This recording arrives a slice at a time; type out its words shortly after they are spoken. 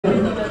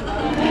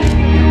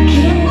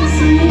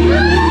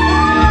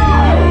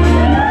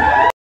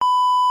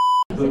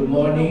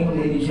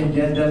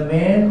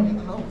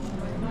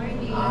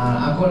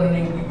ako na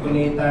ning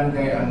ikunitan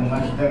kay ang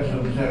Master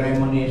of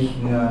Ceremonies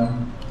nga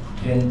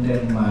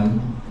gentleman,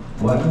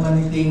 wala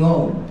man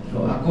itingo.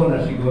 So ako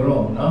na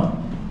siguro,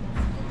 no?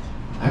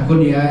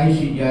 Ako diay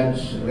si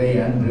Judge Ray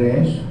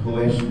Andres,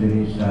 huwes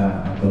diri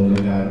sa atong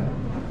lugar.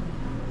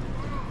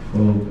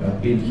 O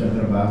apil sa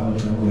trabaho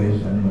sa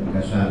huwes ang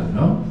magkasal,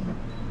 no?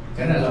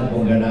 Kana lang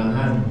pong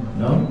ganahan,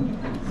 no?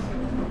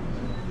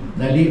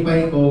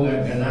 Nalipay ko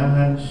nga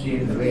ganahan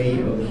si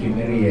Ray o si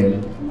Meriel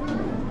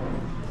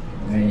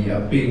ngay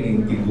apil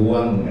ng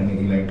tiguang ang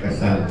ilang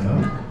kasal, no?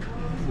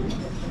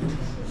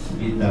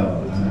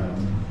 Bitaw,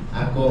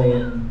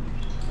 akong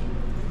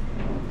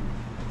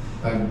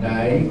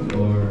pagdaig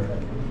or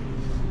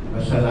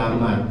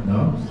pasalamat,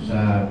 no,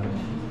 sa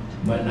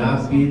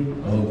manapit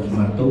o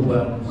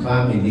matubang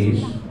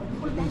families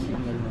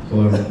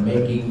for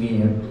making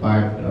me a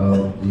part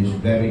of this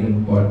very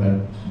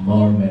important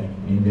moment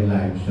in the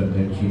lives of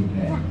the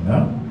children,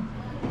 no?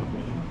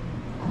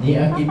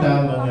 Niya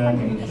kita mga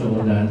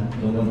kaigsuunan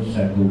tungod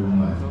sa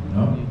gugma,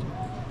 no?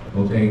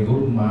 O kay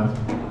gugma,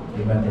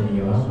 di ba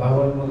ninyo,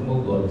 bawal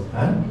magmugod,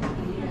 ha?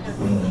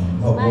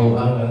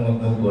 Mabuang ang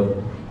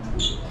magmugod.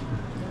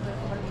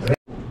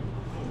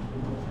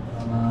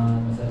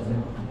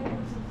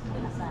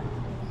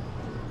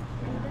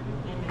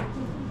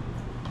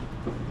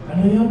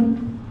 Ano yun?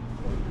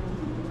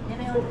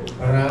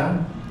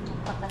 Para?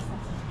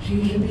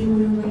 Sige, sabihin mo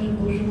yung sa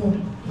puso mo.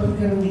 Ba't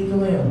ka nandito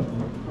ngayon?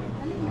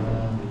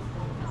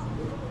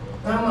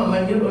 Tama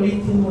man yun,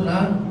 ulitin mo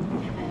lang.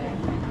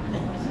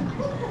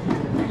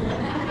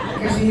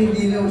 Kasi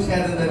hindi na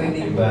masyado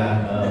narinig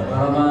ba?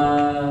 Para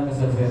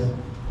makasal, sir.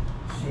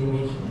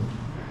 Sinis.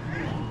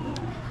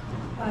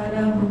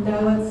 Para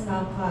magdawat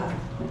sa ka,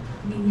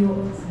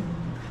 ninyo sa.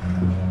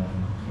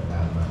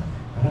 Salamat.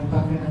 Parang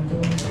bakit nato?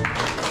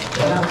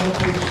 Wala akong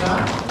pizza,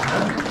 ha?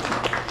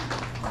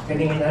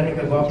 Kaningin na rin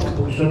kagwapo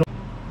pugsunod.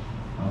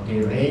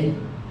 Okay, Ray.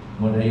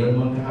 Muna yun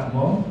mga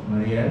mo,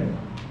 Mariel.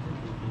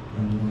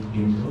 Ang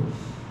pinto.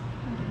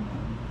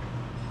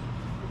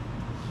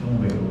 Sino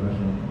ba yung oras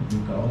na?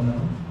 Ikaw na?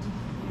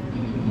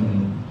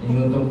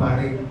 Ingon itong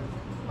pari,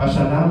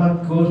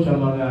 pasalamat ko sa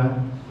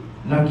mga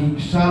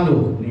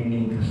nagigsalo ni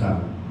inyong kasal.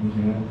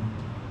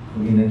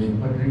 Kung inan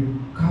siya, Padre,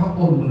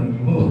 kapon mo nang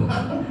imo.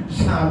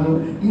 Salo,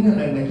 ina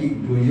lang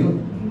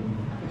nakigduyo.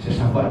 Sa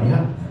saba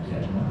niya.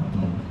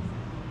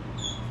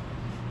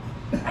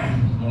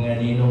 Mga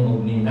ninong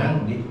o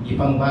ninang,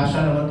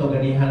 ipangbasa naman ito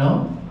ganihan, no?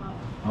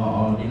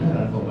 Oo, di na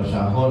lang ito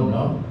basahon,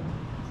 no?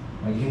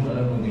 Maghimo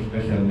lang kong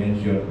special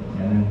mention.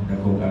 Yan ang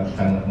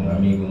kakukatang akong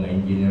amigo nga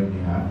engineer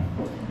diha.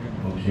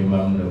 O si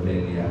Ma'am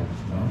Lobelia,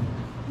 no?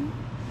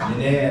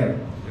 Engineer,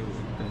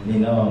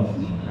 ninong.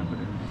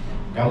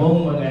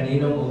 Kamong mga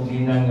ninong o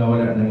ninang nga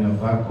wala nga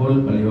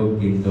bakol, palihog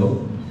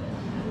pinto.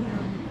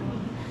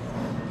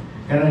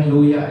 Kanang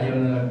luya ayaw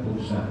na lang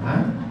pusa,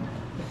 ha?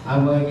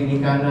 Ang mga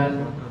ginikanan,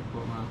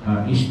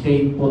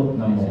 stay put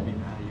na mo.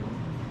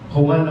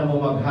 Human na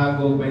mo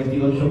maghagog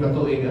 28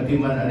 katuig at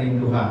iman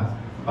aring duha,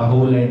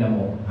 pahulay na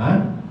mo,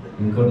 ha?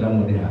 Lingkod lang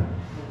mo diha.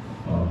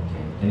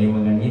 Okay. Kani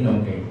mga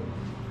ninong kay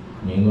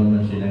ningon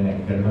man sila nga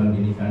ikaduhang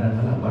ginikanan,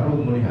 hala,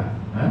 barog mo diha,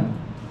 ha?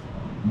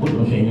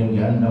 Buto sa inyong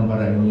giandam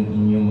para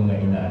inyong mga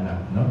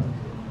inaanak, no?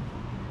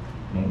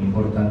 Ang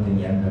importante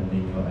niandam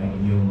ninyo ay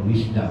inyong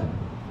wisdom,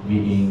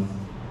 being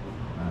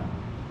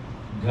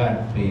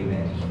God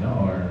parents, no?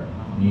 Or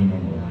ninong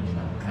mo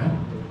ninang, ha?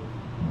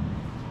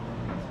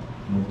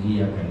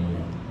 Mugiya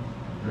kaniya.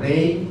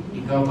 Ray,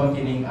 ikaw ba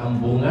kining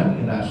ambungan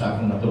nga nasa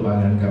akong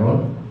natubangan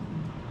karon?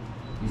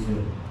 Isa.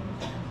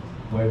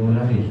 Huwag mo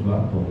na rin,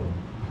 gwapo.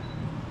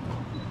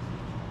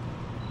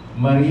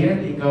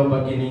 Mariel, ikaw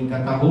ba kining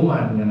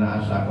katahuman nga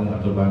nasa akong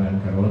natubangan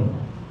karon?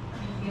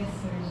 Yes,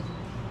 sir.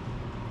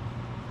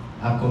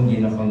 Akong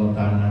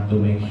ginapangutana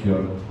to make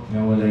sure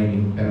nga walay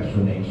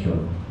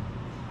impersonation.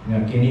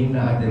 Nga kining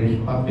na address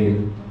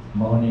papel,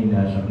 mauning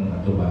nasa akong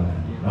natubangan,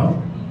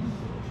 no?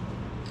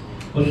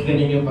 Kung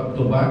kaninyo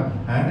pagtubag,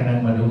 ha?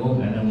 Kanang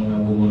madungog, anang mga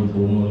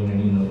bungol-bungol na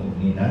ninong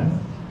ninan.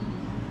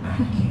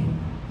 Okay.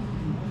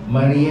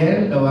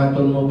 Mariel,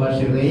 dawaton mo ba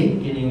si Ray,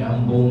 kining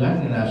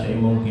ambungan na nasa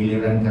imong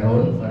kiliran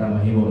karon para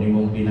mahimo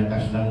nimong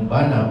pinakas ng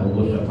bana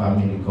o sa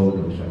family code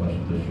o sa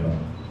konstitusyon?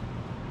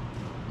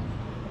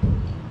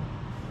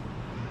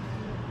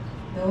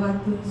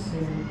 Dawaton,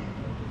 sir.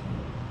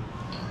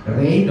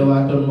 Ray,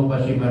 dawaton mo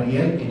ba si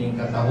Mariel, kining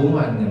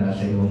katahuman nga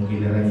nasa imong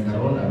kiliran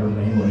karon aron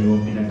mahimo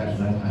nimong pinakas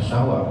ng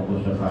asawa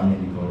o sa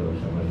family code o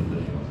sa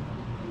konstitusyon?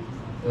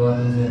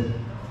 Dawaton, sir.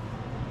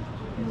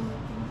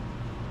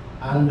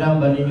 Andam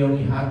ba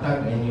ninyong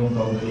ihatag ang inyong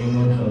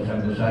kaugalingon sa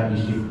usag-usa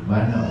isip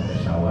bana o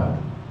asawa?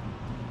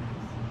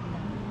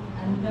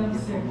 Andam,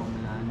 sir.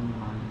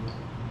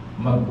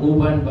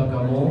 Mag-uban ba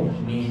kamo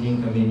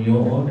niining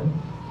kaminyoon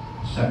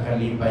sa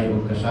kalipay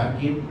o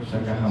kasakit, sa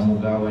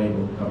kahamugaway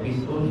o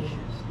kapitos,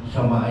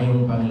 sa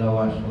maayong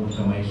panglawas o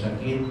sa may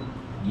sakit,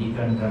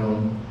 gikan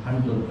karon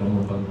hantod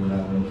kamo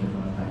pagbulagon sa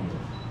kamatayon?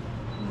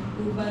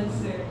 Uban,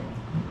 sir.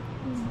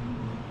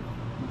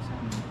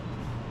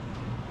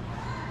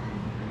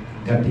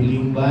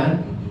 Katilingban,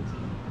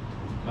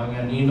 mga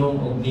mga ninong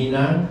o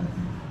ninang,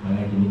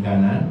 mga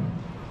ginikanan,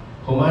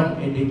 human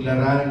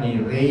ideklara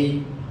ni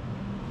Ray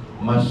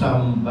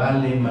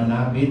Masambale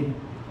Manabit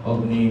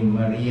o ni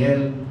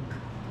Mariel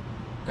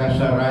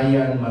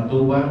Casarayan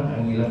Matubang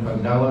ang ilang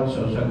pagdawat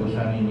sa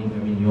usag-usanin ni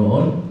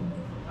Kaminyoon.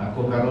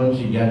 Ako karon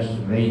si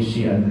Judge Roel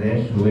C.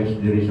 Huwes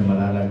diri sa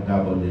Malalag,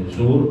 Davao del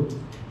Sur.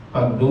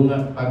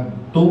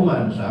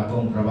 Pagtuman sa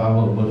akong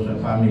trabaho ko sa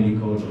Family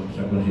Code o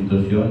sa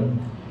Konstitusyon,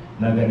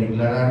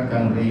 nagadeklarar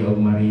kang Ray o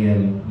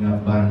Mariel nga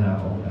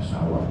bana o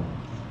asawa.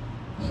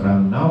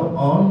 From now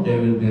on, they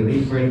will be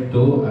referred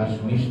to as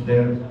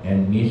Mr.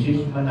 and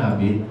Mrs.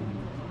 Manabit,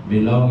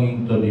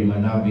 belonging to the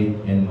Manabit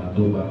and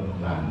Matubang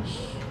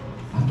clans.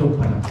 Atong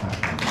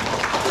palakpakan.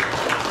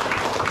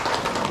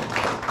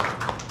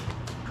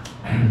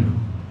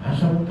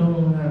 Asa mo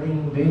itong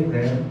ring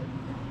bearer?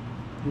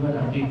 Di ba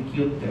natin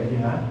cute kayo,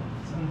 ha?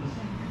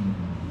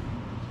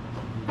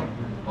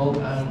 O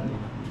ang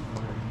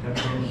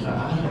katong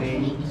sa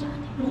akin,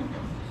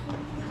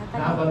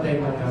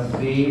 nabatay mga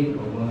veil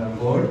o mga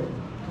board.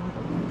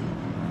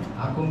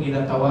 Akong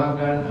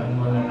ginatawagan ang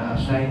mga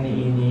na-assign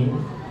ni ini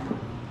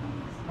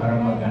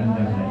para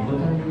maganda na. Ito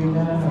tayo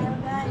nila.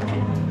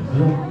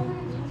 Hello?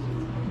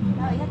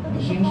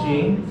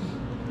 Sing-sing.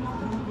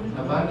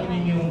 Tabagin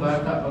ninyo yung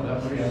bata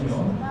pag-apriyan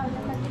nyo.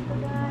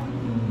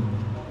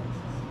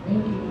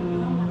 Thank you.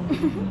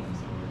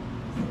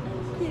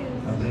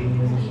 Apriyan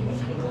nyo yung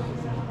sing-sing.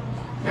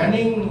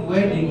 Kaning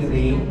wedding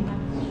ring,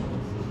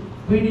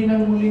 pwede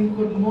nang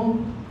mulingkod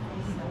mo.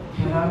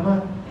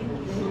 Salamat.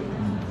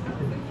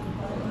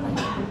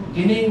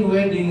 Kining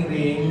wedding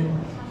ring,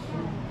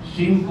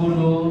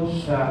 simbolo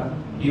sa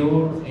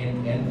pure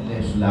and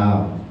endless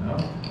love. No?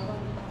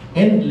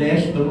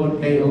 Endless,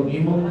 tungod kayo,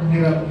 imong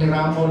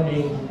hirap-hiramon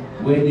ng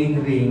wedding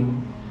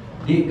ring,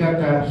 di ka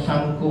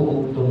kasangko o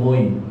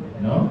tumoy.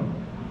 No?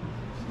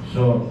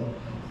 So,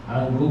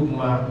 ang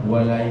gugma,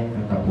 walay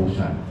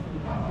katapusan.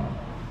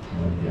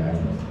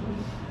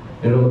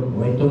 Pero,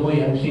 way tumoy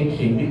ang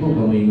sing-sing, di ko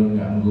gawin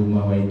nga ang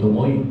gugma, way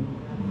tumoy.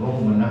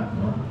 Wrong mana,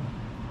 no?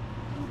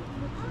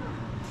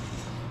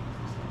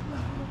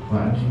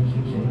 Waan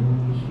sing-sing sa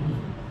imong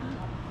misis?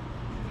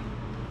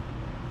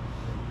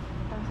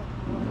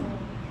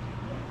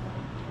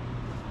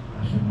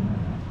 Asa mo na?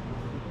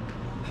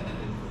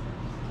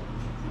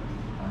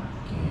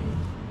 Okay.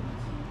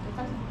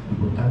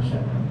 Ibutang siya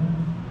na.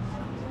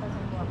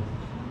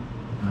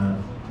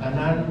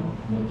 Kanan,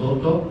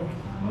 mututok,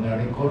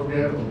 mga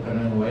recorder o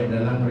kanang way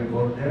dalang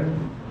recorder,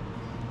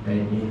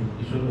 kaya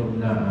isunod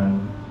na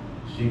ang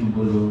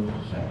simbolo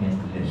sa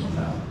endless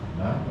love.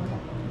 Diba?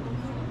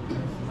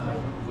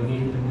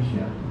 Bonito niya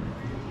siya.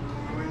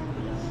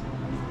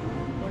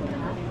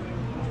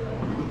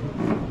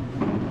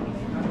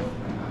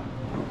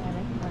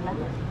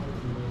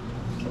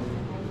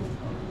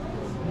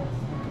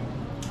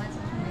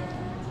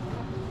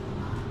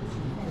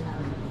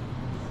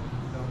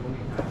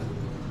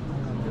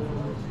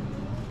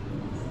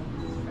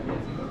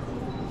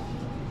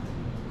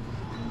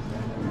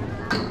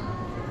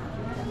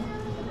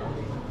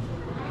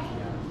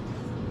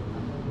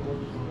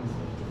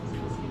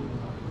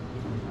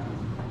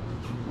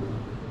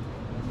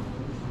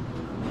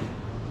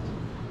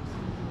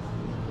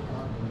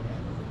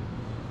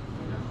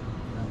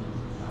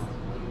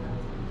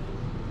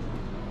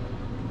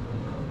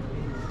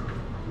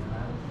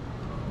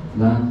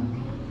 Na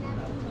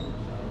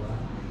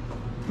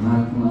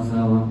mahal kong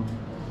asawa,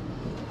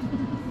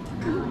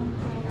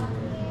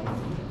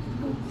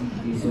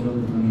 isulog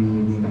ng iyong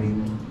wedding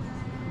ring,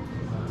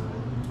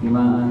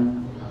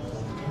 timaan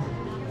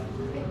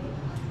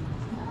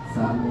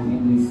sa akong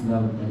endless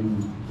love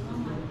Kalingap.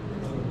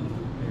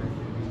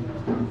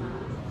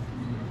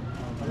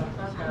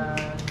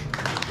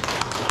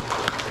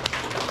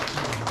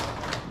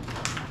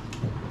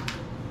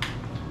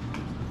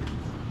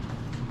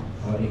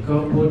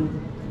 Ikaw po,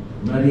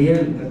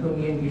 Mariel, katong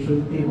iyong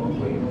isulti mo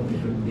po yung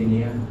isulti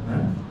niya,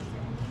 ha?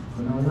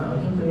 Kung na,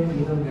 asa tayo yung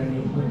inong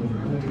ganin mo, hindi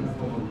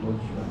ako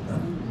mag-coach ba,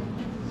 ha?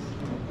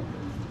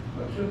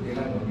 Pagsulti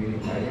lang, mabili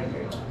kaya,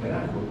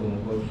 kaya ako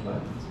kung-coach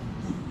ba?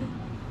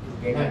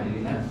 Kaya na,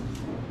 dili na.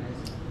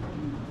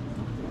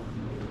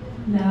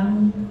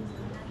 Lang.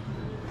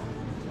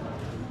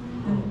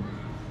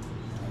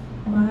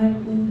 Mahal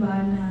kong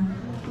bana.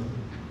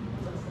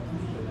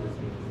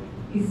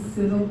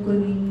 Isunod ko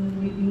ning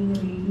wedding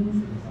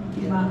ring,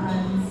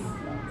 timaan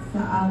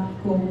sa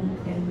akong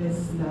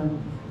endless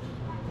love.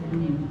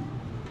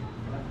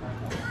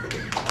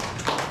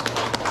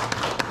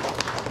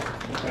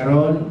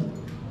 Karon,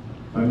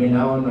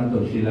 paminawon na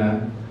to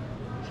sila.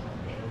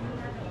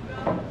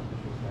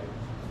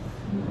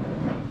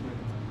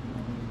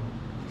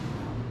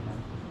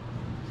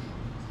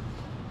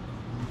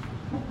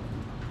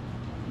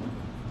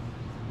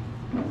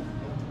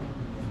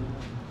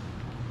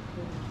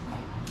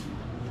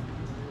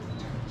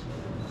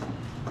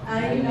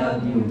 I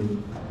love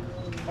you.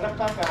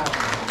 Palakpakan.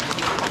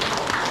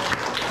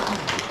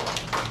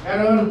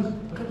 Karon,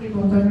 bakit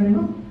ikaw tayo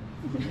nyo?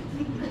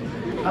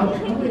 Ako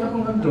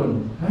akong andon,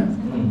 ha?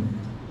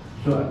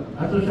 So,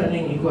 ato sa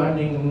ning ikuan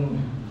ning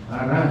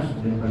aras,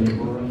 din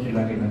palipuron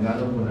sila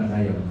kinagalog ko na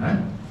dayon,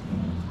 ha?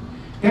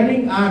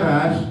 Kaning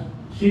aras,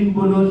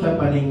 simbolo sa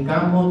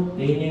paningkamot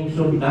ni ining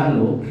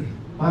sundalo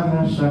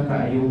para sa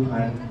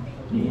kaayuhan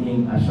ni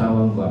ining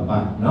asawang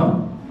gwapa,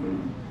 no?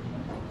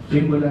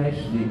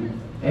 Symbolize the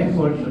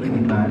efforts of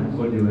the man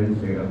for the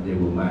welfare of the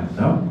woman,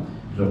 no?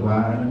 So,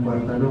 paano ng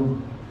kwartalo?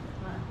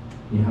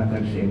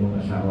 Ihatag sa imong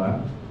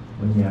asawa,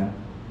 kunya,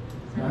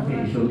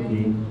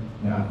 nakiisulti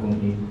nga akong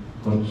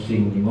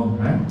i-coaching nimo,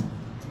 ha?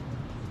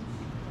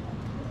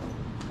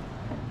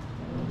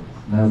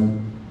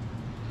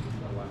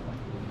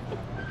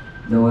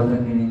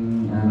 Dawatan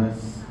kining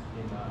aras,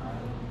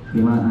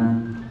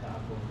 timaan,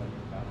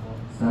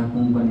 sa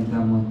akong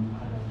paningkamot,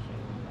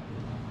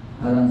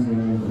 alang sa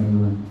inyong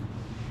kaayuhan.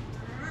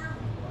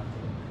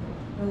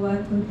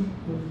 Dawaton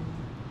ko.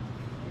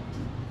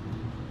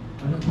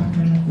 Ano pa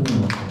ka na ito?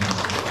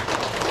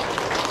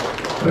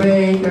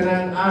 Pray ka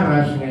ng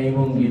aras nga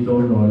imong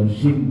gitonol,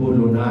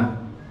 simbolo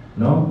na,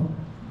 no?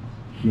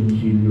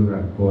 Sinsilyo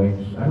ra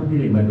coins. Ano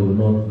dili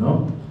madunot,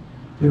 no?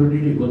 Pero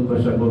dili ko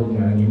pasabot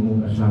nga ang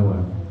imong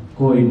asawa,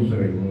 coins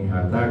rin ni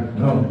hatag,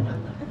 no?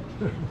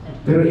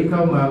 Pero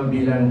ikaw, ma'am,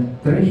 bilang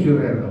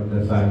treasurer of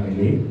the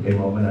family, kaya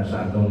mo man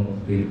sa atong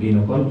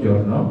Filipino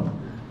culture, no?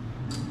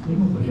 Hindi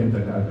mo pa siya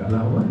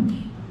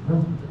taga-allowance,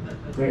 no?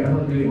 Kaya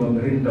anong dili mo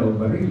merinda o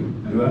baril,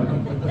 di ba?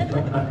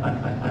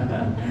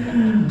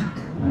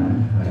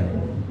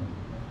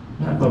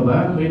 Napa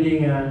ba? Pwede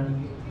nga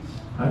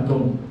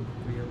atong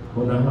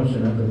unahon sa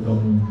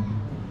natutong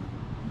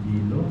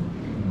dilo.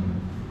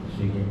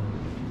 Sige.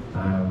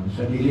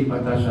 Sa dili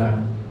pata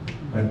sa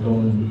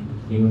atong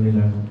ingon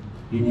nilang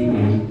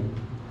idigay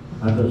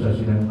ato sa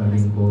silang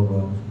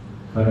palingkuron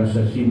para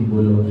sa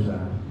simbolo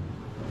sa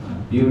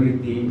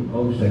purity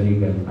o sa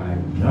legal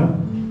time, no?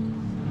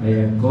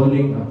 I am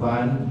calling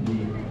upon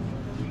the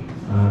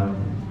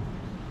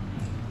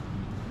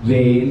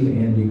veil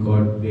and the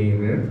court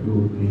bearer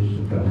to please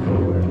come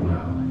forward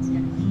now.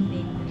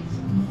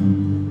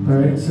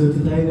 Alright, so to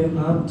tie them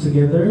up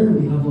together,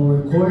 we have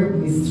our court,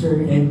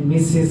 Mr. and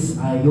Mrs.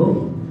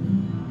 Ayo.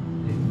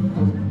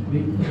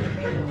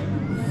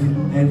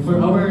 And for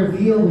our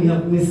reveal, we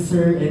have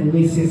Mr. and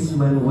Mrs.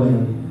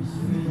 Manuel.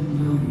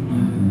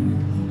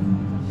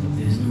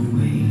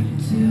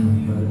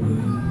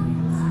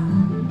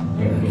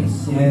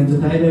 And to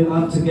tie them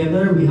up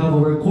together, we have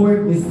our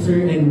court,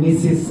 Mr. and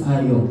Mrs.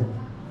 Ayo.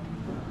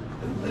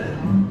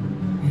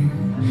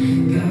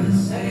 God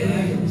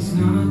said it's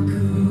not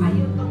good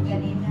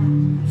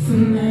for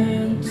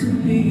man to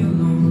be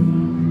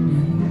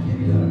alone.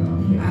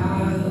 I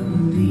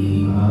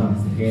believe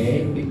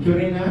Okay,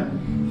 picture na.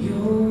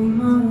 you're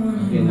my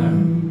one Okay na.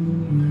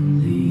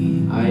 and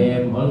only.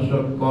 I am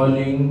also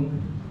calling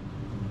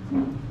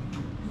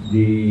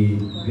the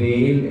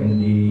veil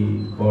and the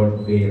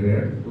court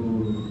bearer to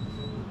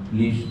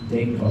please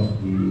take off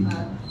the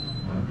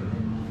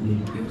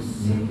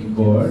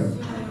cord,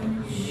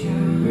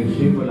 which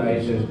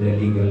symbolizes the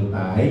legal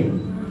tie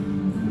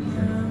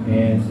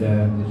and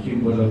the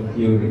symbol of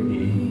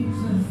purity,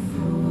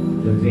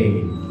 the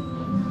veil.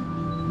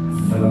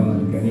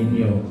 Salamat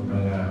kaninyo,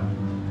 mga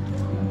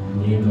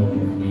ninong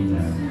at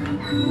nina.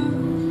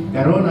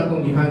 Karon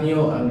akong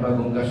gihangyo ang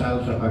bagong kasal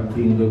sa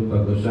pagtindog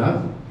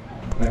pag-usap.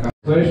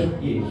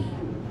 First is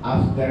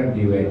after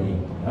the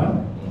wedding.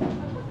 No?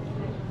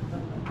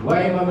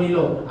 Why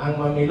mamilok? Ang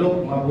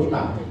mamilok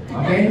mabuta.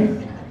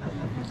 Okay?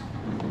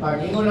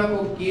 Pag ingon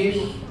ako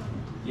kiss,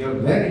 your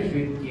very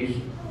sweet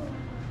kiss.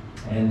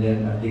 And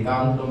then at the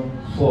count of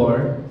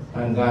 4,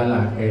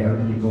 tanggala, kaya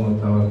hindi ko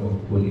magtawag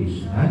ng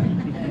pulis. Ha?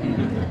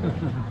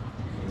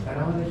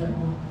 Tanawan na siya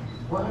mo.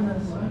 Waan na,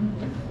 waan.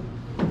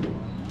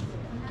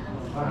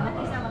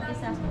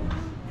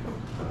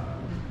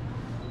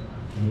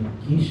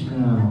 Kiss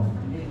now.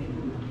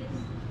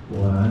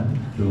 1,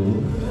 2,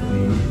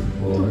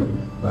 3, 4,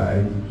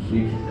 5,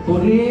 6.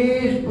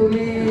 Police!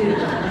 Police!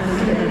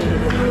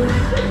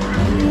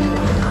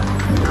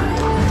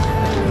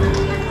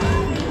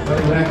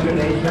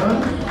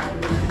 Congratulations,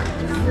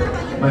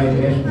 my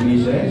best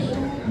wishes.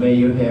 May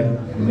you have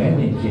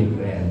many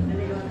children.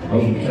 O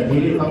sa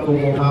dili pa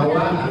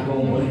kumuhawa,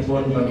 akong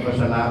uspon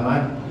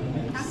magpasalamat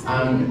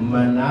ang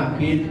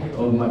Manapit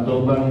o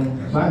Matubang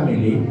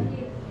family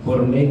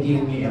for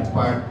making me a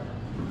part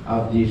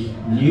of this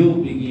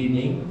new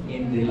beginning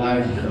in the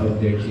lives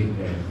of their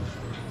children.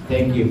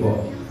 Thank you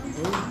po.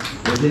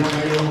 Pwede na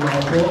kayong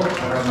maupo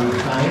para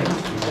mag-sign.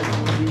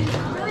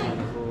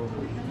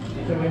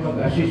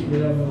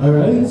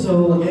 Alright,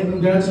 so again,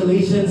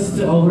 congratulations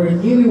to our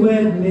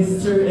newlywed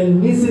Mr. and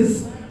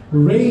Mrs.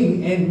 Ray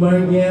and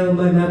Mariel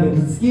Manabit.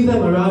 Let's give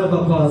them a round of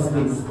applause,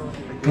 please.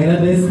 And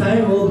at this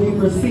time, we'll be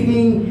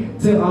proceeding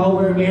to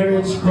our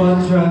marriage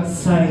contract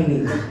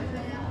signing.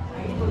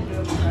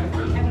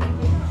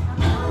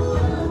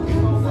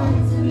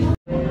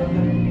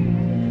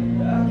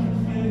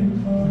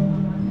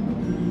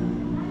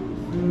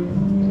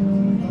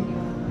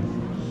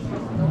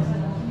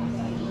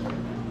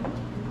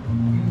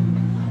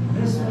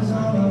 This was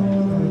all I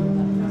wanted.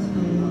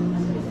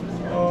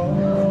 Oh.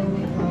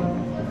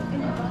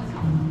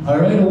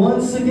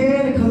 once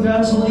again,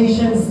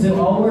 congratulations to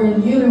our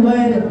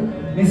newlywed,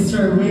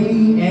 Mr.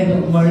 Ray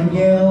and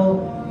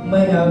Mariel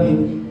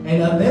Maraming.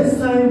 And at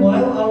this time,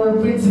 while our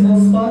principal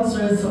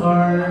sponsors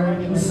are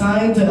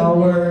signed to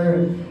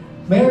our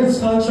marriage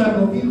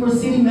contract, we'll be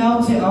proceeding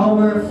now to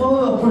our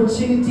full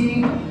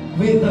opportunity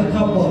with the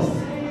couple.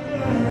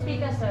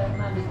 Speaker sir,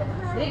 mami ko.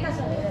 Dito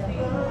sa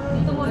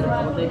dito mo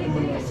luwa.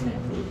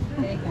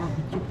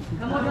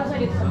 Kamu doon sa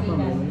dito sa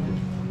pikas.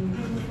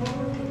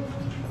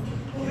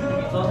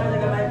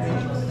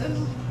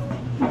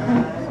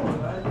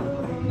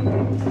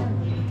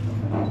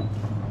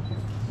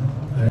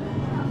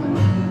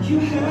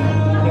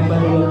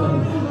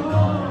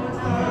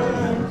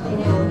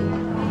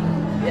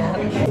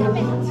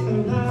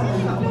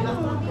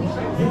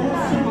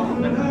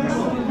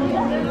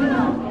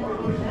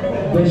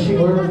 When she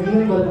or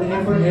me will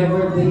never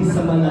ever day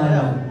sa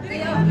Malalag.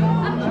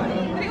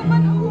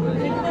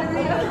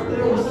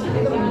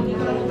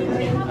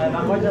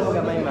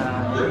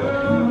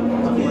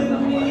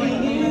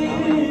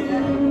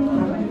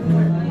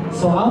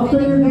 So after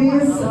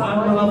this,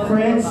 ang mga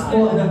friends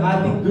po ng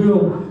ating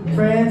group,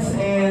 friends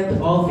and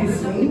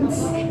office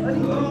mates,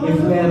 if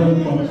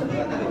meron po.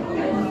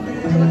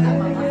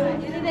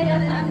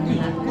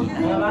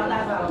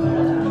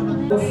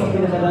 Sa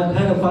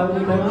pinakalangan ng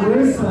family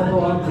members na po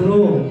ang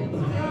group.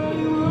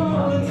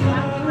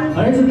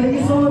 Alright, so thank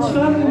you so much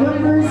family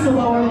members of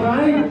our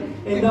bride.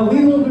 And now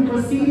we will be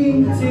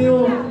proceeding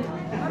to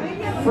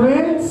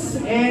friends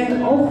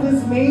and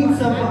office mates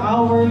of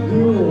our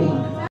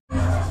group.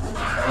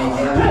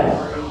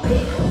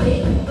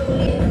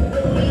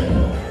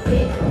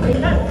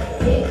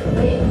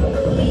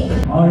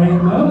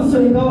 Alright ma'am, so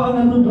ikaw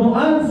ang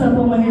natutuan sa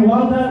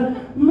pamaniwagang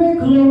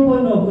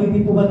mikropono.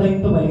 Pwede po ba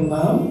tayong tumayo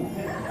ma'am?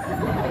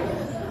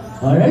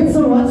 Alright,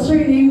 so what's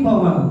your name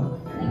po ma'am?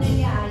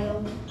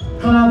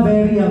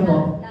 Claveria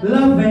po.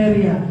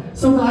 Laveria.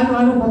 So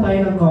kaano-ano po tayo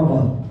ng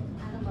couple?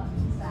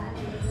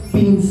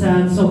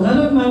 Pinsan. So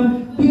karon ma'am,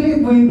 pili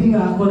pwede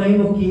nga ako na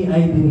yung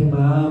ay din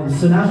ma'am.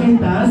 So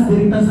nakintas,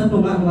 dirita sa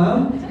tunga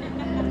ma'am.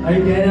 Are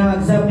you gonna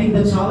accepting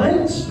the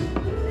challenge?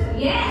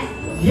 Yes!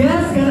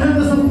 Yes,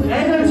 ganun ko sa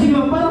energy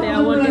mo.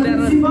 Para po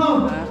natin si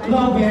Ma'am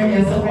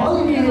Laveria. So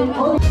all of you,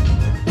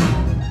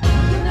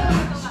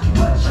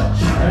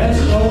 alright,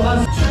 show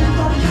us.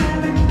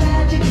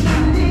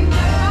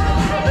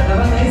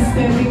 Dapat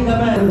na-stepping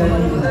naman.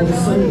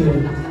 Gusto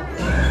niyo.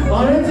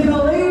 Alright, so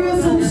now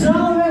ladies and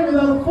gentlemen,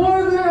 without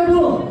further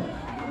ado,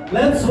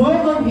 let's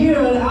welcome here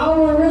at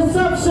our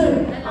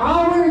reception,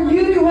 our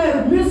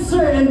newlywed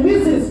Mr. and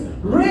Mrs.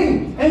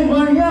 Ray and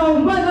Mariel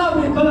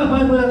Maraming.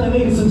 Palapan mo natin,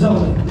 ladies and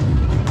gentlemen.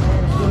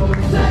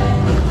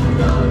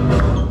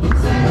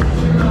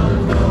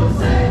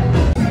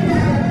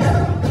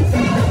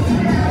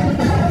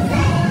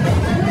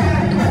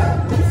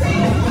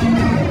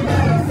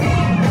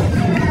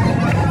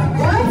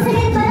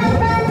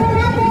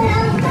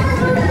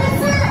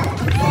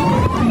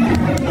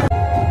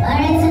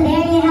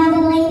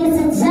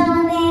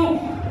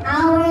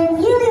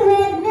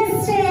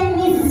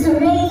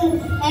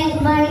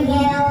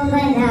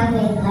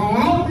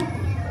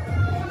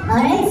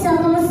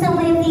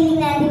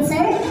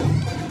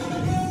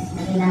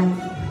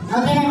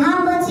 Okay, then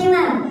how about you,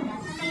 ma'am?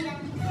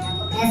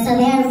 Yes, so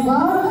they're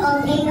both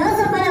okay. No?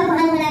 So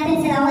palapakan mo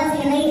natin sila once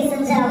again, ladies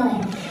and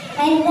gentlemen.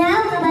 And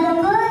now,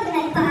 kabalungkot,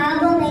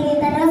 nagpaabot na yung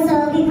tanong. So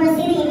we'll be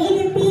proceeding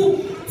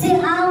immediately to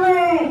our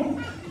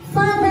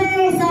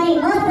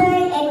mother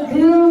and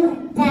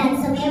groom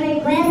dance. So may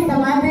I request the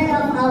mother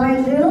of our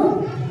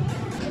groom?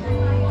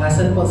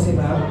 Asan po si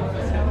ma'am?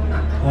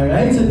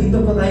 Alright, so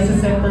dito po tayo sa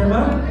center,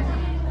 ma'am.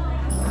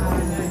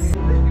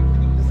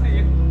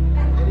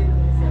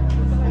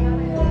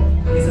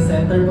 Sa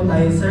center po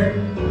tayo, sir.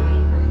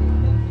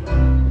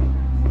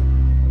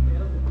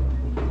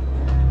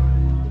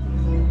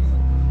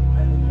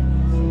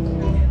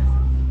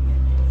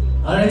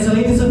 Alright, so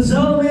ladies and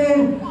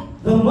gentlemen,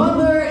 the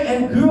mother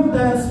and group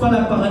dance,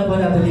 palakpakan po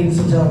natin, ladies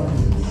and gentlemen.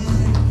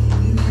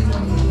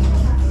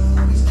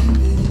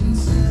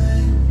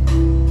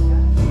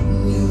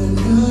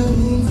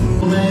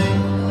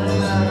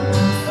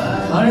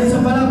 Alright, so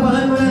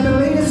palakpakan po natin,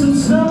 ladies and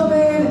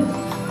gentlemen,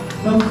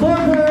 the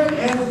father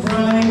and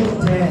bride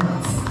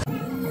dance.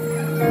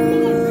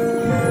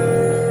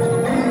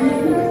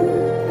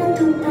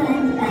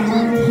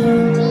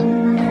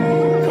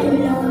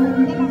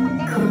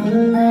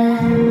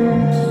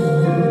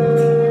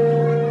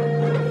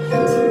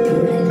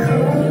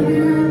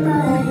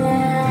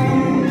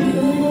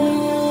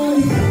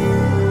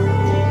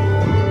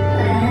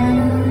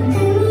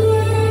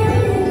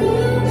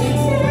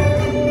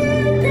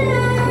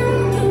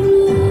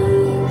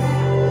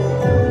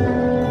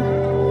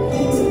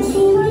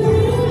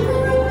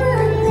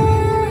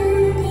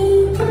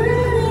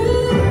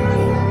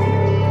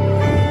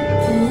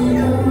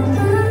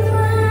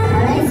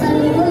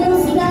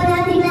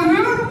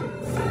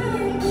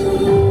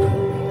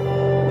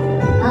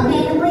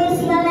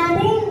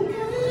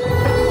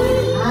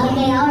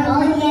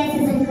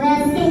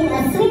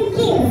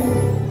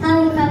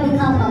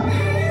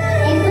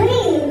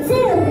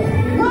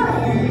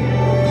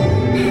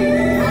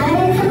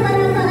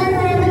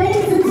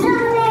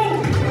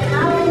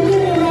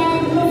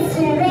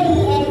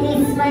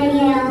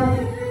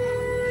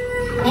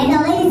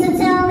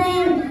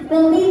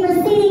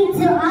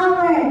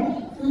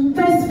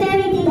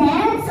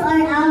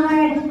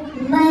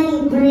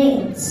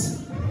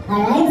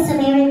 Alright, so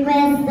may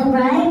request the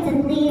bride to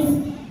please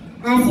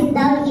sit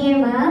down here,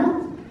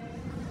 ma'am.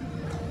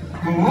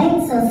 Alright,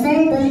 so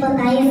sir, doon po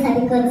tayo sa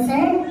likod,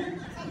 sir.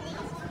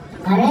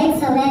 Alright,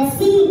 so let's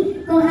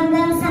see kung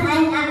hanggang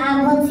saan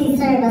aabot si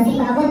sir. Kasi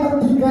maabot ang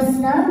bigos,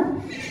 no?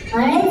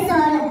 Alright, so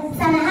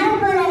sa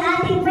lahat po ng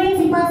ating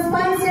principal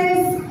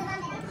sponsors,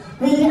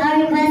 we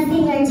are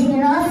requesting your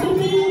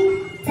generosity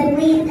to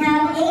please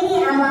have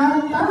any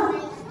amount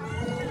po.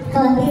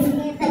 So this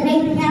is a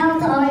great help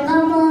to our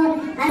couple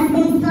as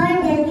they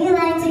start their new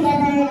life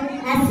together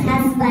as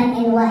husband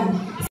and wife.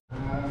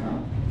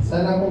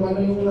 Sana kung ano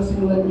yung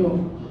nasimulan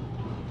nyo,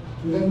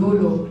 hanggang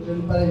dulo,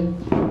 yun pa rin.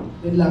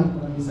 Yun lang,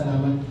 maraming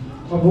salamat.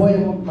 Mabuhay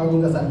ang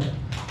bagong kasal.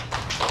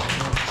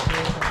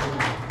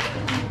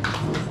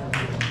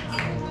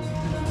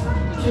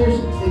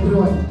 Cheers,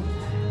 everyone.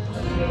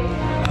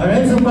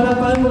 Alright, so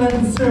palakpakan mo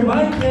natin Sir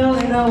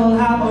Michael, and now we'll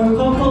have our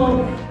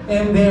couple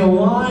and their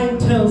wine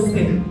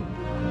toasting.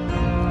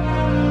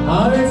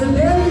 Alright, so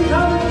there we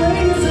have it,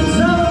 ladies and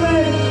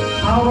gentlemen,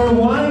 our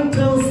wine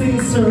toasting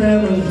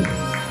ceremony.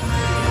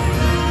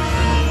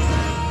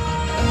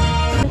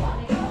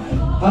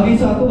 Okay,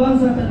 so ako bang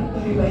sa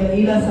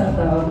ila sa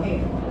tao?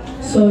 Okay.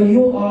 So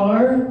you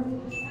are,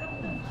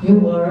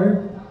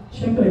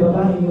 syempre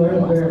babae, you are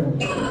a girl.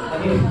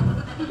 Okay.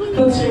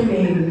 What's your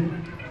name?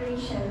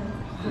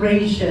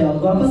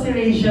 Rachel. Gwapa si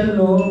Rachel,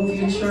 no?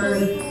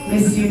 Future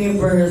Miss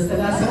Universe.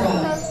 Taga-asa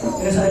ka?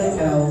 Taga-saan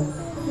ikaw?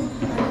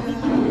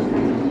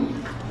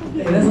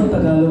 Taga-saan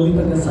Tagalog?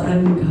 Taga-saan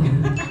ikaw?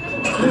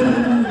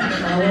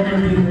 Tawa mo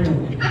din.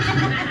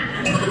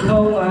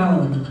 Ikaw,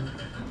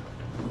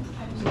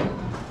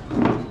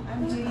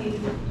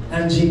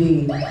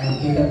 Angeline.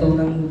 Okay,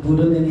 katong ng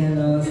budol na niya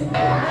na sa...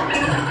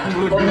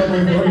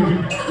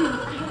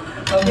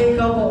 Okay,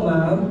 ikaw po,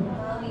 ma'am.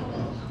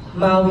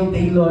 Maui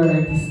Taylor,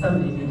 artista.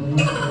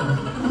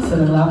 So,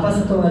 nanglapas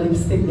sa itong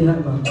lipstick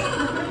nila, ma'am.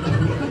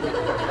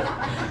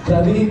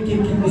 Grabe yung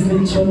kit-kit Miss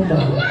Lechon ba?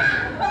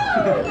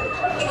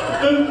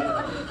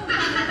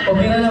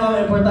 Okay na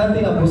naman,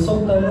 importante na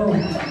busog ka, no?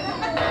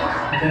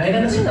 Okay, ay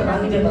na siya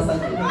tabangin niya, basta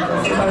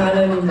kasi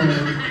pangalan ni mo.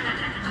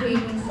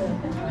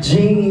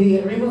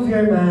 Jamie, remove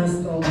your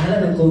mask. Oh,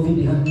 bahala ng COVID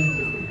yan.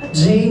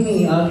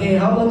 Jamie, okay,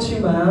 how about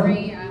you, ma'am?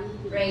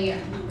 Rhea.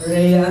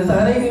 Ang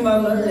taray ni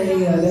ma'am na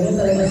Rhea. Ganyan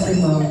talaga si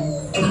ma'am.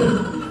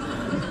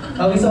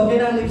 Okay, so okay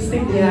na ang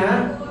lipstick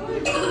niya?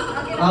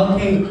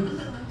 Okay.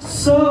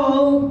 So,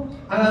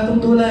 ang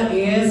atong tula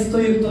is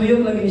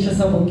tuyog-tuyog lagi siya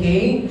sa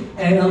bouquet.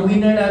 And ang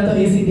winner nato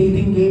is si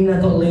dating game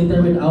nato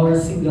later with our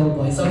single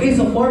boys. Okay,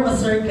 so form a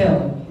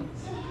circle.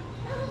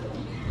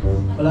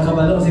 Wala ka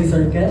ba si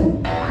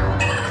circle?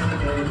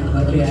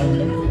 Okay,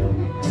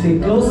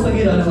 stay close na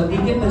gila.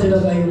 Matikit na dyan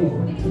ang kayo mo.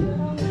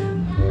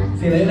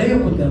 Sila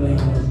ilayo po gamay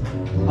mo.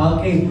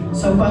 Okay,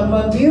 so pag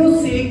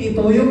mag-music,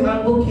 ituyog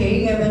ang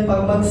bouquet. And then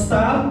pag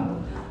mag-stop,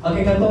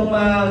 okay, katong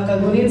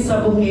makagunit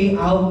sa bouquet,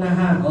 out na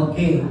ha.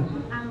 Okay.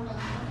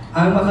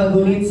 Ang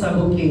makagunit sa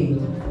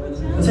bouquet.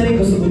 Kung saan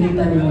gusto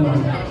gunitan niyo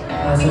mga?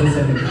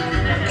 Sorry.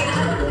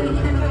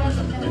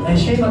 Ay,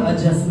 siya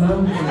mag-adjust,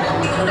 ma'am.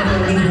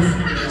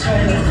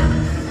 China.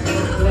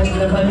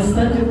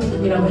 Napalistan yung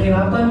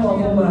pinapahirapan mo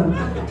ako, ma'am.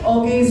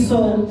 Okay,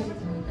 so,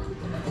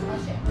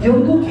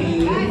 yung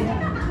bouquet,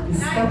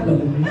 stop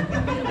lang.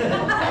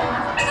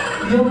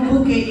 Yung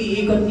bouquet,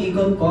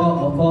 iikot-ikot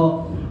po, opo.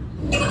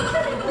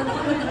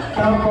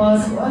 Tapos,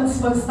 once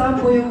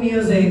mag-stop po yung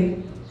music,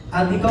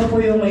 at ikaw po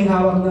yung may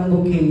hawak ng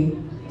bouquet,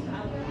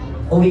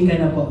 uwi ka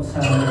na po sa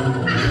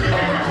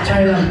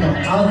char lang po.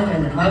 Out ka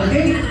na.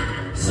 Okay?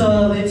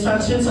 So, the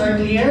instructions are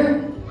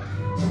clear.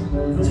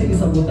 Sige,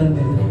 sabutan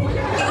din.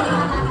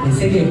 Okay,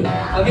 sige.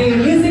 Okay,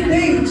 music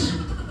page!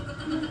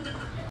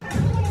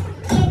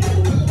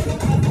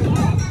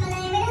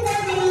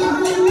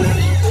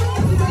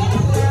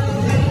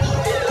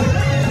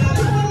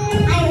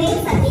 Ay, wait,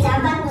 sa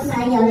tinabat ko sa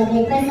inyo,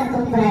 nag-request sa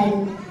itong bride.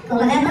 Kung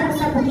maganda ko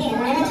sa buki, ang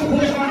na siya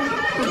din siya.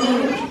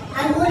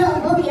 Ang ulo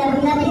ang buki,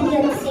 labang natin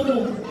yun. Sige.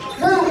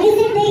 Go,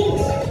 music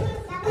page!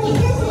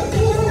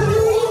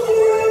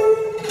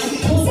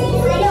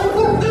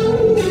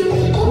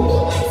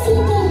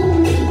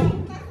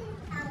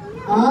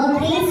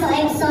 Okay, so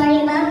I'm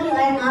sorry ma'am, you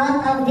are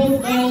out of this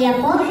area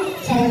po.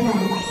 Charot.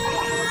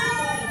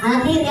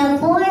 Okay, we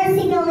have 4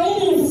 single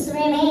ladies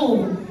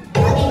remain.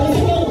 Okay,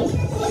 music page.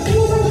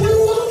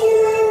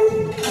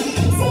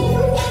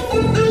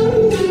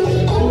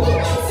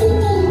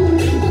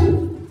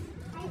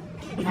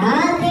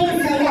 Okay,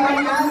 so you are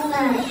out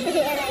ma'am.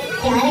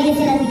 Kiari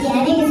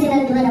ka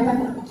sila dua dapat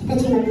kita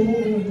cuma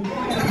dulu.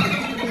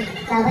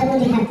 Sabar mo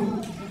lihat.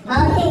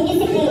 Okay,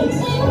 music page.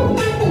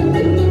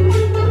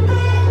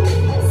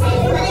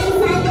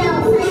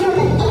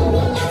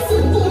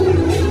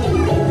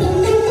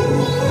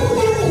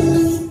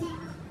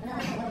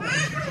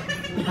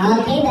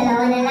 Okay,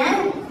 dalawa na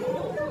lang.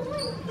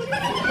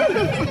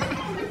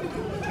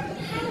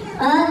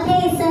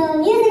 Okay, so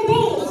music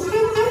page.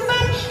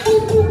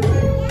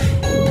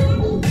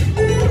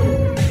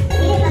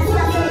 Ini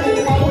pas-pasok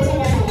dari tayo siya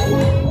naman.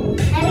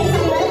 Ay,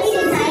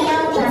 wait,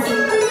 sayaw ba?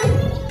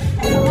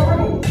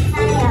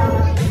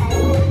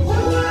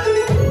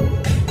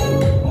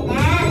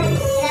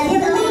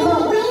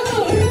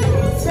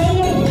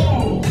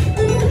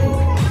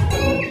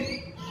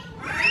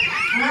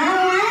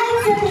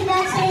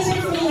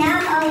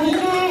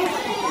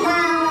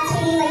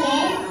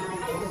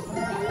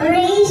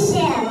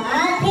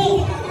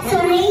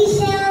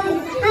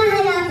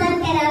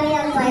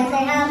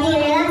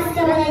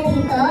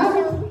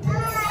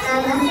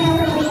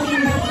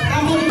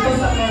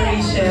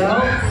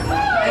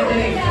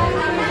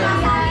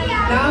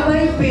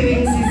 Namay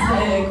piring si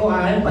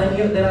Kuan,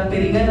 panyo na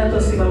piringan na to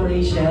si Ma'am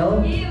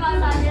Rachel.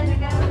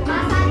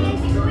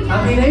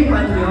 Okay na yung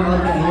panyo,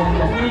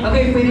 okay.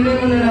 Okay, piringan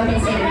muna natin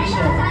si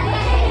Rachel.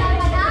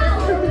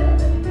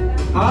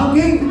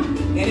 Okay,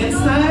 and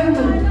it's time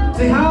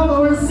to have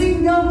our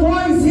single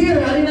boys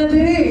here. Alin na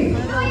din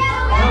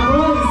mga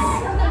boys.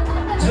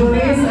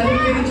 Juris, alin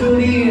kayo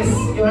Juris.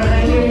 You are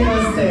highly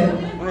requested.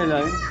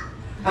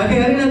 Okay,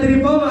 alin na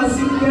din po mga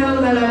single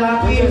na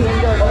lalaki.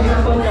 O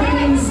itong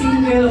feeling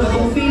single, o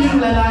itong feeling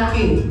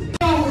lalaki.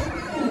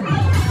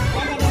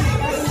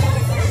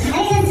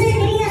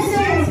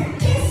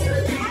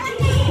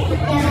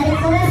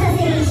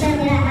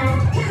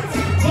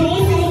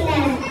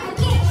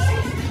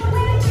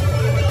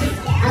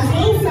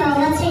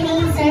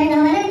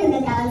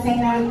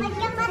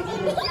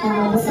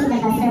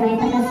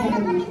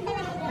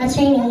 What's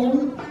your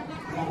name?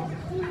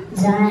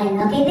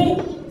 John. Okay,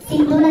 then,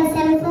 simple lang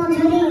cellphone,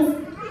 Julius.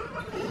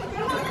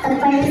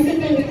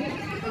 Pag-participate.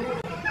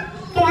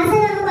 Kaya asa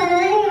lang ko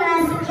pala yung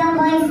mga single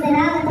boys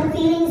nila,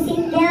 matag-feeling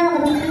single,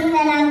 matag-feeling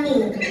lalaki.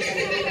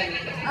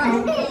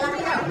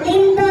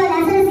 Linton,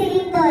 asa na si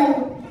Linton?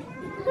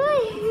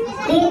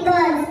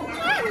 Linton.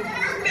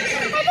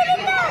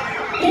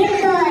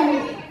 Linton.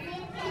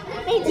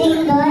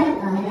 Linton?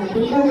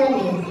 Linton lang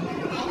eh.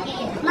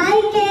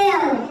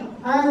 Michael!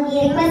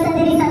 Request na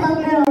din sa top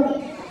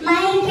group.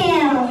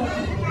 Michael!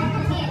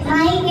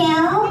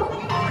 Michael!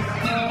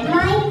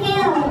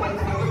 Michael!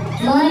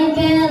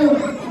 Michael!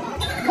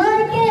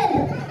 Michael!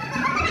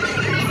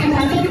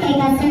 Kapit kay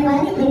Kasal,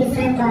 balik din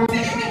sir ba?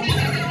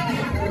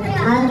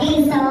 Okay,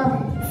 so,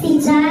 si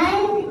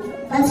John,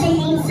 what's your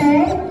name,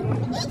 sir?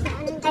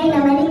 Ay,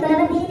 namalik ko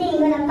naman dito,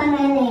 walang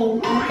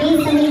pangalan. Okay,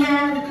 so we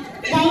have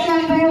guy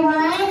number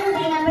 1,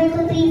 guy number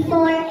 2, 3,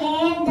 4,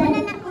 and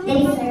there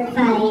is sir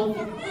 5.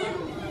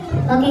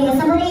 Okay,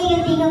 gusto mo rin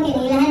yung tingong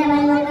kinilahan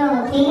naman mo, no?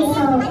 Okay,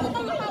 so...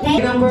 Guy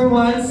number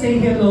 1, say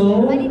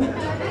hello.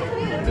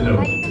 Hello.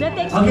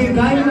 Okay,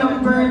 guy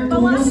number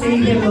 2, say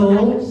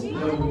hello.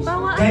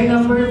 Guy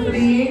number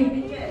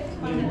 3.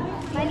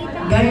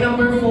 Guy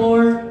number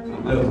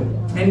 4. Hello.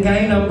 And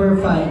guy number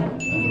 5.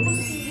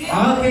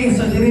 Okay,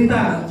 so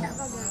dirita.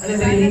 Ano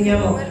training niya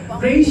mo?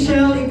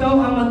 Rachel,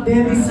 ikaw ang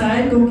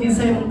mag-decide kung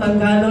kinsa yung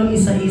tanggalon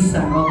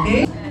isa-isa,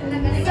 okay?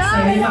 Sa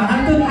lima,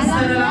 hantong isa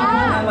na lang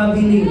po na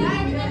mabili.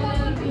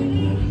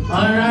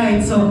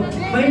 Alright, so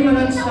may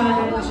mga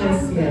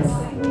challenges, yes.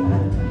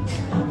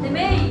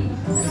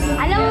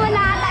 Alam mo,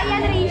 wala ata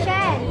yan,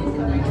 Rachel.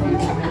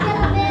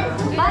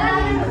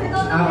 Parang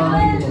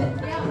Okay.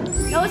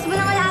 naus mo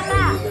na wala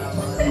ata.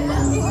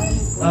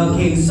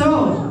 Okay,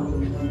 so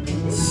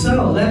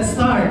let's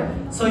start.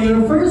 So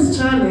your first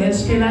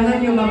challenge,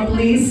 kailangan nyo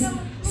ma-please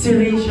si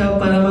Rachel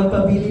para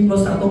magpabili mo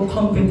sa atong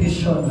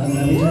competition.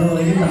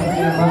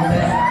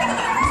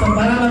 So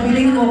para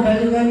mabiling mo,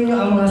 galingan ninyo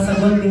ang mga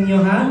sagot ninyo,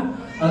 ha?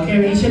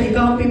 Okay, Rachel,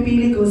 ikaw ang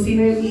pipili kung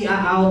sino yung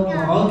i-out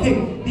mo.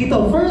 Okay,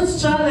 dito,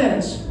 first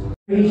challenge.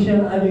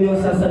 Rachel, ano yung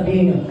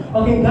sasabihin?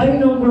 Okay, guy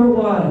number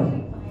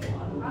 1.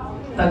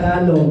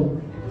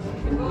 Tagalog.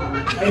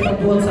 Ay,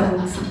 pagbuhat sa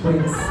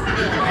sequence.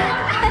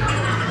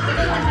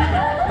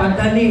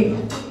 Pagdali.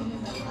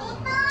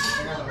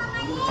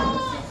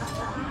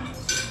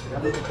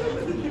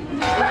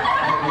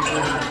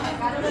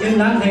 Yun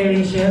lang, hi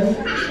Rachel.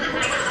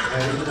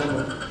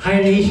 Hi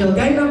Rachel.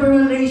 Guy number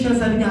 1, Rachel.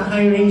 Sabi niya,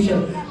 hi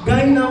Rachel.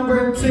 Guy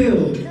number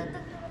 2.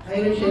 Hi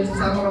Rochelle,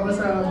 sasama ka ba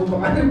sa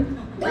bubakan?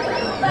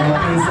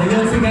 Okay, so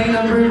yun si guy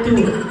number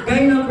 2.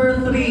 Guy number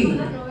 3.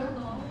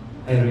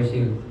 Hi,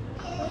 Rochelle.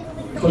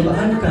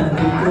 Kulbaan ka,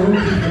 dito.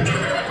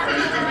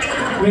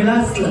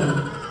 Relax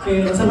lang.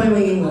 Okay, masabay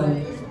may ingon.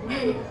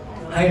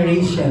 Hi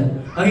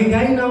Rachel. Okay,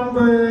 guy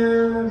number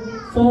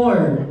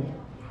 4.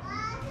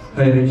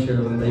 Hi,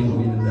 Rachel. Huwag tayong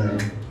uwi ng dahil.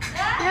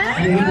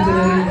 Hindi ko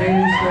na rin kay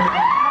Rachel.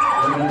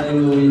 Huwag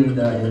tayong uwi ng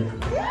dahil.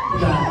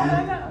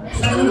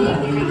 Saan ba?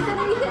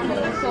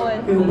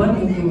 Yung ba?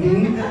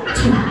 Hindi.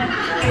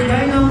 Okay,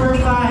 guy number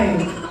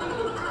 5.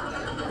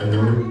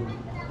 Hello.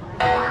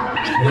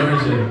 Hello,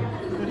 Rochelle.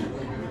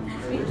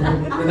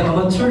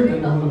 Naka-mature ka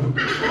na.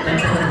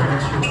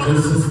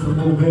 This is the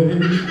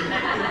moment.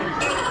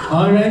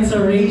 Alright,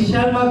 so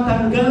Rachel,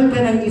 magtanggal ka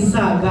ng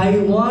isa.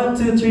 Guy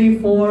 1, 2, 3,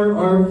 4,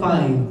 or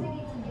 5.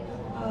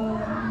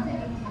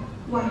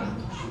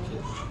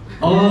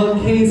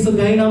 Okay, so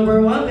guy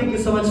number 1, thank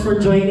you so much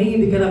for joining.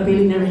 Hindi ka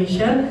napili ni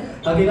Rachel.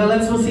 Okay, now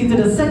let's proceed to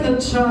the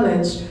second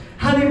challenge.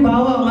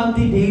 Halimbawa,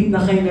 magdi-date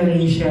na kayo ni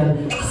Rachel.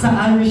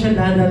 Saan niyo siya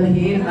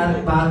dadalhin at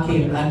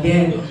bakit?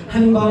 Again,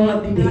 halimbawa,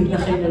 magdi-date na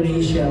kayo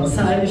ni Rachel.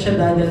 Saan niyo siya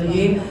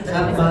dadalhin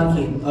at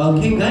bakit?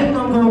 Okay, guy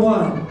number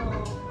 1.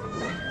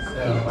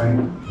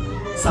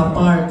 Sa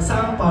park.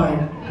 Saan park?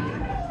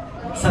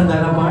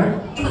 Sandara Park?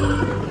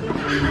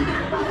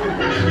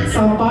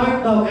 Sa park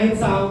daw, kahit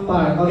saan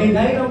park. Okay,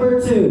 guy number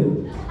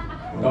 2.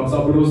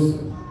 Kamsa Bruce.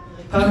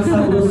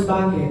 Kamsa Bruce,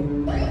 bakit?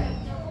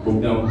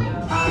 Bugnaw.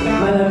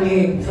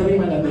 Malamig. Sabi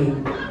malamig.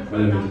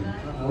 Malamig.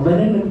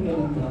 Malamig ka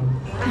nito.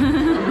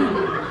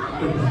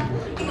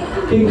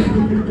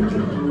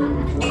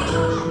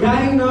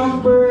 Guy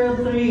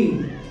number 3.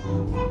 3.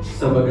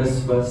 Sa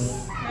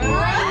bagasbas.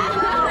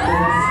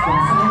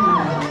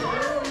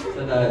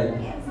 Sa dalit.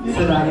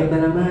 Sa dagat na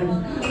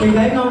naman. Okay,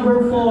 guy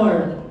number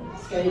 4.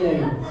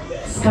 Skyline.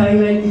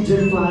 Skyline, did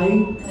you fly?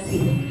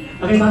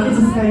 Okay, bakit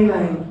sa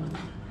skyline?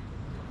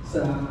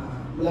 Sa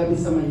malapit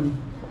sa may.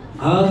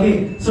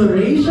 Okay, so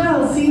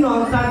Rachel, sino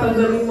ang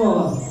tatanggalin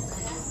mo?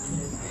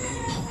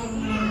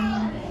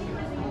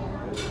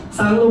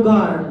 Saan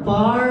lugar?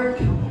 Park,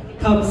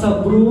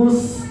 Kamsa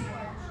Bruce,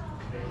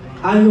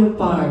 Ayong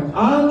Park.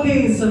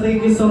 Okay, so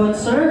thank you so much,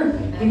 sir.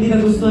 Hindi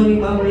na gusto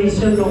ni Ma'am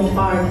Rachel yung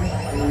park.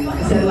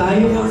 Kasi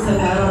layo yung sa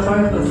Lara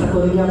Park, sa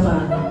Kalingap pa.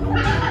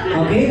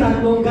 Okay,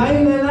 tatlong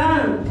guy na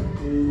lang.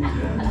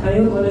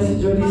 Ayun, wala si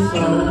Julie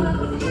sa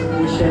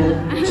Rachel.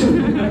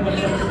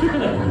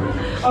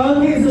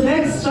 Okay, so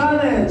next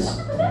challenge.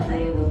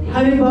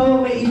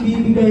 Halimbawa, may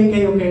ibibigay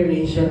kayo kay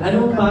Rachel.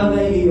 Anong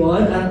bagay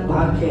iyon at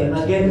bakit?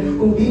 Again,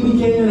 kung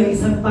bibigyan nyo ng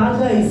isang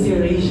bagay si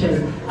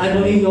Rachel,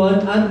 ano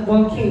iyon at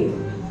bakit?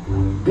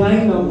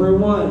 Guy number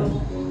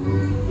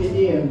 1.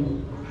 ATM.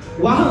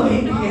 Wow,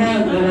 ATM!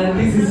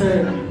 Galante si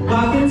sir.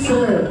 Bakit,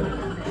 sir?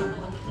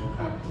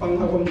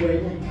 Panghabang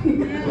buhay niya.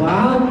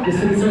 Wow,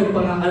 gusto ni sir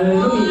pang-alala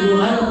nyo,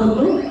 inuhan ako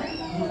to.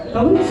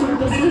 Tawag na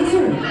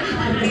sir.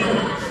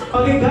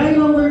 Okay, guy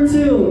number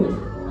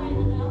 2.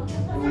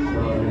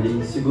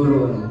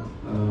 Siguro,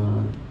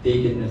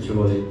 take it na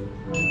chocolate.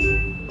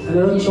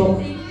 Ano, chok?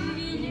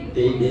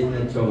 Take it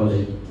na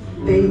chocolate.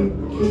 Take it,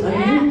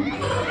 ano yun?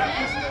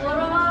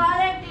 Puro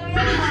mawalik, yun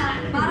na.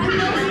 Parang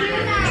yun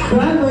na.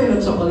 Brand mo yun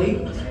ng chocolate?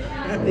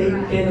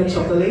 Take it na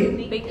chocolate?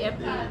 Take F.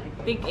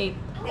 Take 8.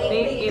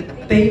 Take it.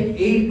 Take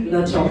 8 na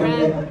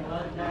chocolate.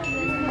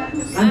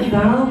 Ano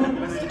daw?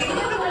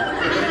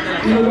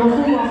 Niloloko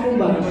mo ako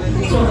ba?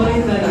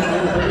 Chocolate na lang.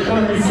 Ikaw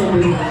ang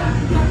isabay.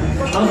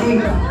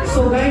 Okay,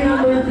 so guy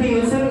number 3,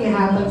 yun saan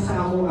ihatag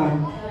sa ako ah?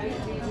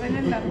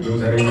 Yung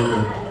sarili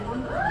ko.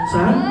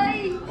 Saan?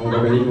 Ang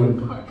gagalingon.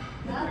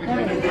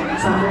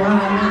 Sa ako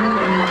ah,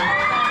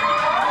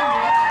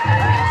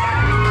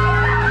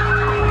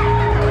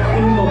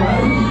 ano mo ba?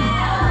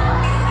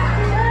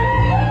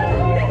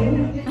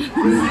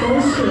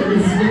 Distortion.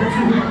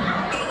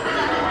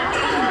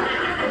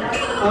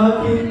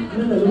 Okay,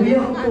 naluya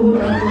ako po.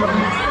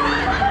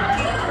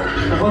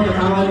 Ako,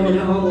 natawa naman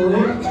ako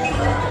ulit.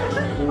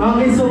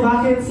 Okay, so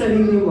bakit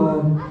sarili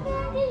mo?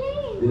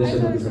 Hindi na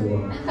siya lugi sa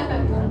buwan.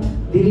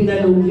 Dili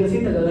na lugi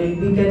kasi Tagalog,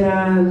 hindi ka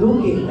na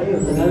lugi. Ayun,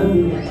 Tagalog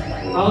hindi.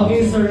 Okay,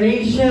 so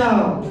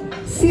Rachel,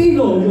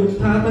 sino yung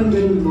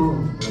tatanggalin mo?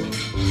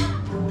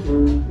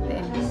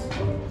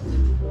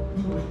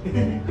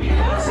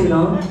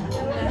 Sino?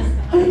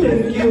 Ay,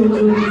 thank you,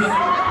 Julius.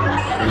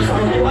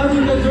 Ano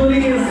ka,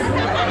 Julius?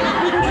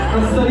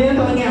 Ang storya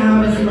ito ang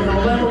ihaharas si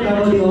Makawan kung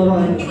garo di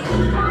oran.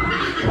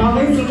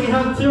 Okay, so we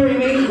have 2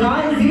 remaining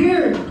guys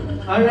here.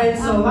 Alright,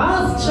 so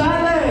last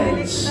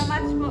challenge.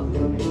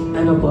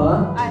 Ano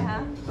po? Ay,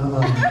 ha? Oo.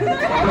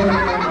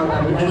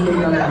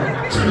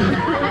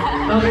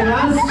 Okay,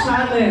 last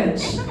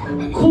challenge.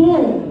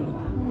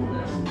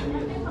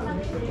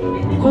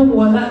 Kung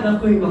wala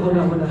na ko'y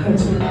mahuna-hunahan.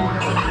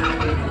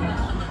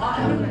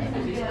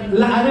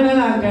 Ano na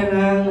lang ka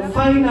ng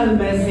final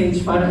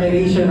message para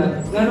kay Rachel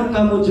na ganun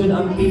ka mo dyan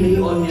ang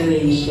pilion ni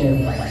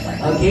Rachel.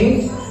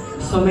 Okay?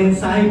 So,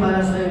 mensahe para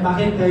sa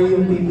bakit kayo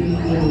yung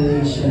pipiliin ni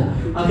Rachel.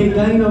 Okay,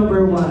 guy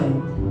number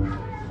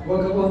 1.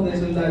 Huwag ako,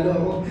 dahil sundalo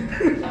ako.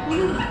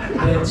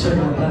 Diretso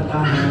na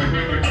tatahan.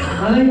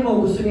 Malay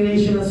mo, gusto ni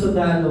Rachel ng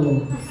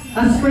sundalo.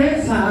 As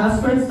friends ha,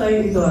 as friends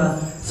tayo dito ha.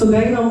 So,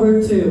 guy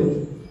number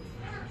 2.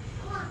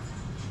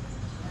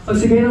 Pag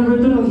si guy number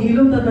 2,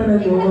 maghilom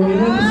tatanan nyo,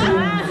 maghilom kasi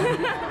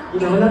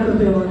wala ko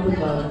ito yung mga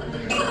tupa.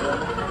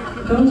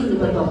 Ikaw ang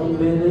sulit akong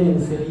benda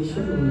yun, si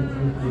Rachel.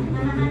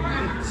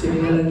 Sige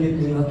na lang yun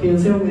niya. Okay, yun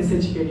sa'yo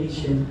message kay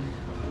Rachel.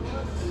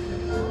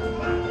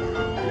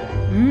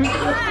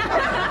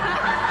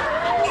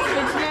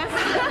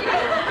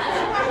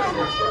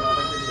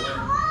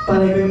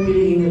 Panay ko yung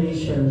piliin ni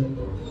Rachel.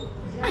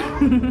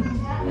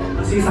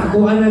 Sige,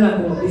 sakuhan na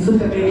lang kung isog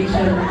ka kay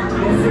Rachel.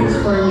 Message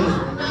for me.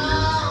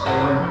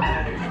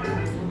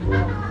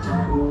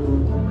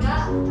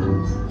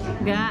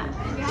 Ga.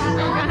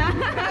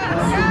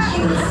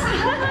 Messages.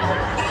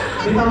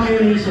 Ito kay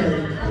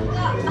Rachel.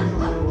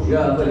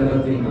 Kaya ako lang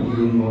ang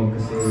tingin mo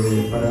kasi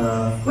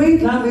para...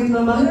 Wait lang.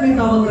 Bakit may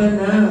tawagan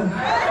na?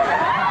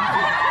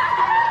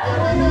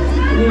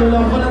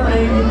 Nilolong ko na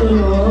tayo dito,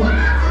 no?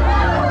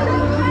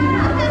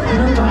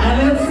 Ano ba?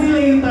 Let's see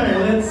later.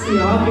 Let's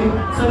see. Okay.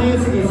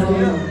 Sige.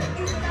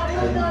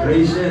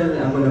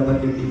 Rachel, ako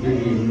dapat yung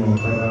pipiliin mo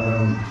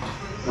para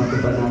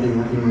matupad natin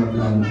ang ating mga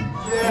plano.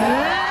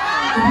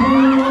 Hindi mo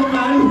naman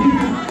plano.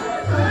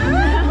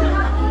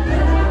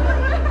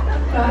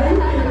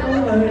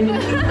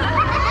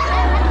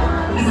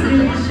 Sige,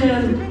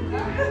 Rachel.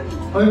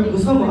 Or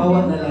gusto mo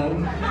awat na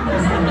lang?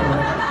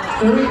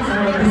 Pero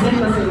represent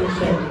na si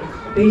Rachel.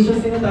 Rachel,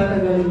 sino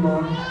tatanggalin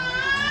mo?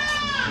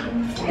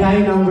 Guy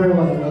number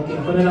 1. Okay,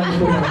 ako na lang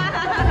ito.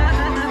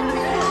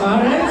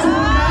 Alright, so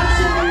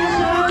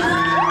congratulations!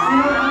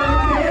 You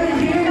are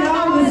here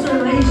now, Mr.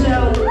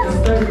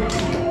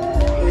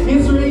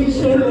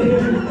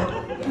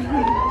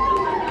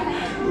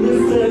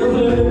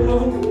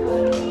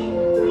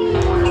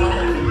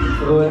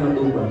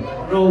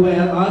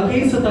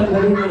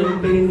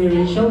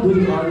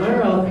 the honor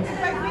of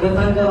the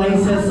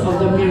tanggalizes of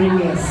the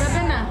Pyrenees.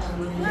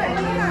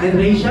 And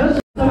Rachel,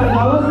 sa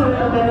magawag sa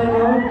natanan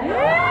nyo?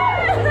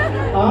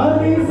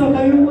 Okay, so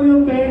kayo po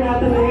yung pair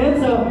natin ngayon.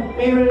 So,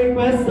 may we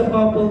request the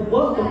couple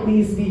po to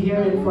please be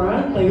here in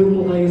front. Tayo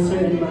po kayo,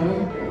 sir and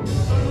ma'am.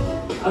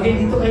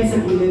 Okay, dito kayo sa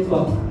gilid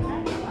po.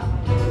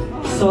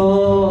 So,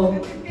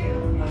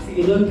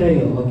 sige, doon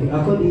kayo. Okay,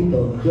 ako dito.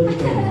 Doon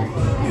kayo.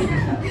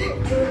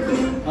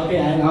 Okay,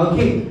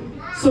 okay.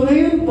 So,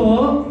 ngayon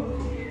po,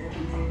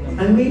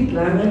 wait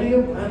lang.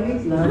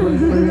 Wait lang.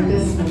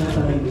 Mag-practice na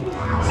tayo.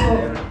 So,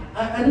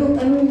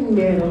 anong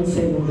meron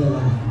sa inyong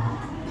dalaw?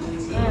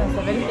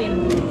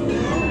 17.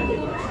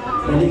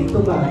 Balik ito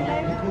ba?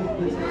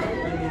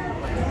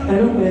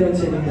 Anong meron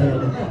sa inyong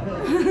dalaw?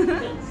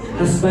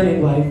 Husband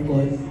and wife po.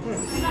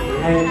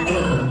 Ay,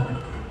 ano ba?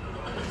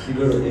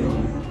 Siguro din.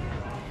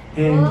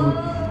 And,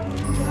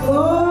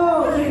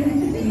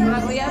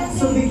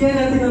 so bigyan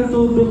natin ng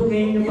tubig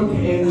ngayon yung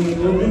pag-ending.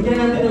 Bigyan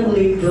natin ng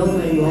label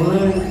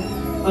ngayon.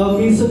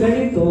 Okay, so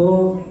ganito.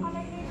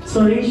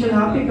 So Rachel,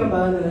 happy ka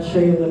ba na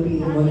siya yung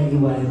napili mo na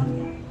iwan?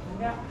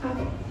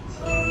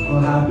 Oh,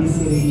 happy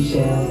si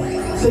Rachel.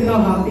 So ikaw,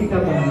 happy ka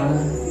ba,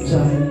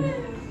 John?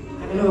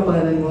 Ano ang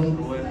pangalan mo?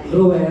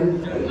 Roel?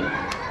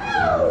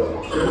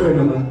 Siyempre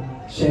naman.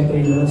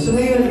 Siyempre naman. So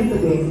ngayon dito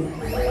din.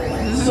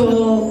 So,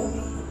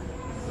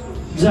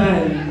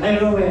 John,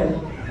 ay Roel.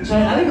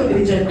 John, alam ko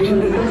din John,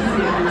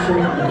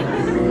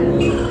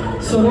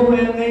 so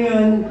Roel,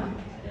 ngayon,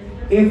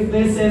 if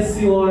this is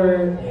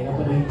your,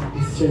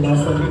 this is your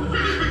last one.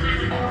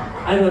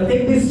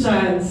 Take this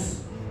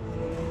chance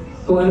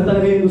kung ano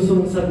talaga yung gusto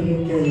mong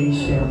sabihin kay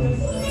Rachel.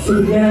 So,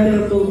 bigyan natin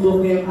ang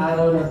tuldok ngayong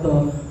araw na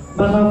to.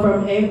 Baka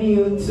from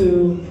MU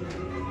to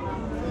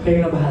kayo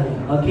na bahala.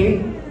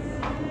 Okay?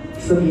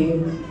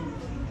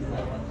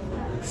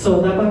 So,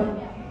 dapat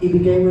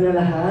ibigay mo na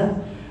lahat.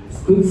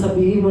 Kung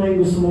sabihin mo na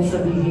yung gusto mong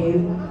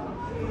sabihin,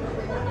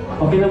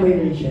 okay na ba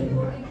yung Rachel?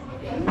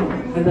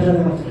 Handa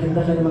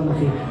ka naman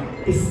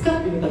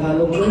iskat yung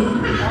Tagalog mo.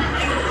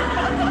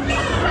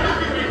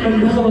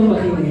 Handa ka bang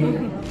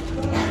makinig?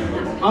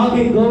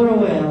 Okay, go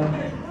Roel.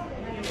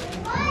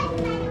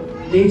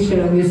 Dage ka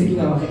ng music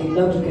na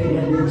makaindaw ka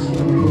kaya Dage.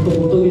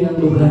 Puto-puto yun ang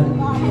lugar.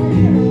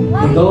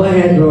 Okay, go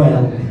ahead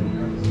Roel.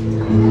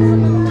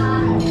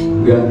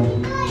 God.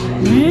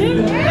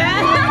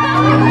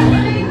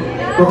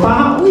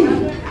 Papa, uy!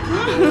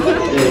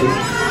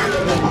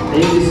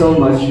 Thank you so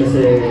much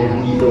kasi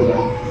nandito ka.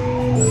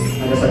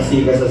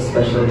 Nakasaksi ka sa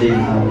special day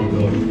ng hari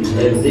ko.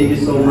 And thank you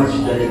so much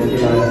dahil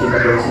nakilala kita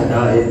doon sa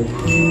dahil.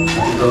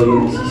 At ikaw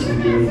yung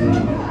isisipin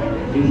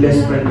yung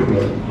best friend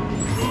ko.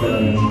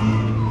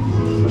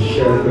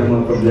 Mas-share ko yung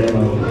mga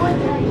problema ko.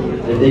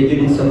 And thank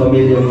you din sa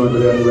pamilya mo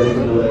talagang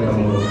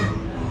welcome mo.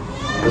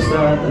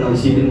 Basta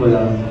isipin mo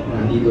lang na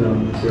nandito lang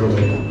si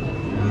Roel.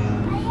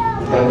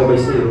 Gagabay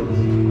sa'yo.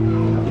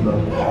 Diba?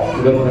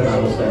 Hanggang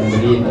makatapos tayo,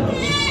 maliit na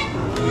tapos.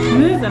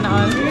 Sana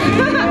all.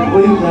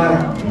 Wait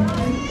lang.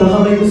 Baka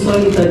may gusto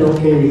kang itanong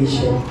kay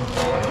Rachel.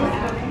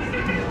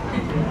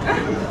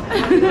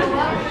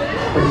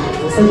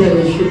 Sa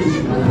Rachel.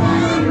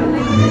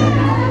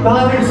 Baka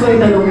may gusto kang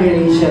itanong kay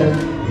Rachel.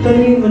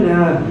 Tanungin mo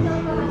na.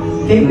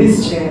 Take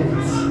this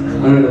chance.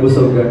 Ano,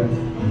 nabusog ka?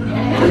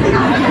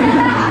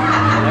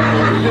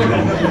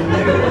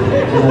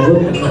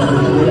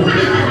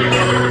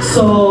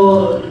 So,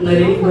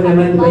 narinig mo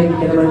naman ba hindi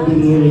ka naman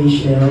pili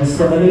Rachel?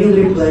 So, ano yung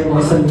reply mo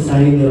sa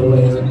mensahe ni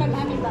Roel?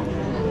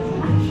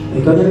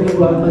 Ikaw na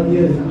nagkagwapan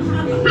yun.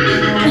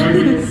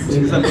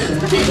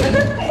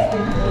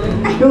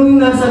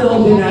 Yung nasa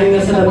loob din na, yung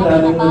nasa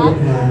damdamin mo yun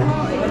ha.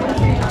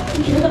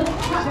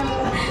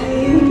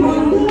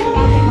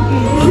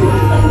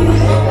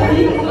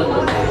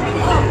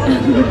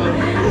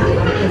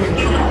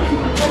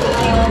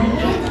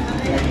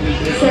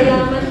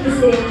 Salamat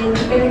kasi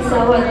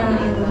pinagsawa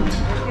na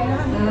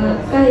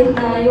kahit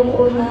na yung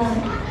una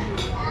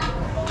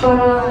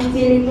parang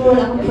feeling mo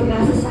wala akong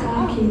pag-asa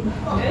sa akin.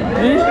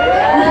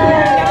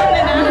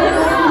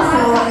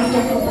 Sawa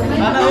niya po.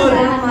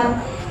 Salamat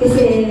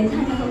kasi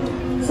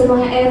sa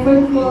mga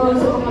effort mo,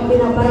 sa mga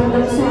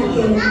pinaparamdam sa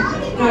akin,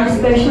 na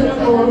special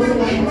ako,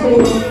 salamat sa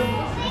iyo.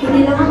 Hindi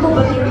lang ako,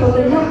 pati yung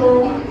pamilya ko,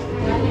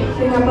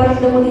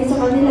 pinaparamdam mo din sa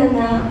kanila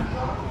na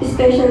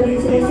special din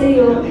sila sa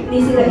iyo, hindi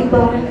sila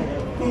iba.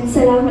 And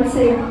salamat sa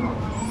iyo.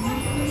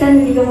 Sana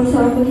hindi ka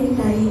masawa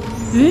maghintay.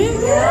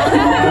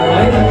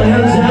 Alright, at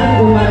dahil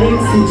dyan, bumalik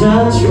si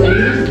Judge Ray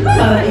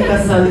para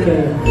ikasal ka.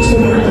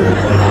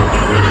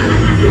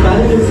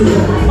 Ibalik yung si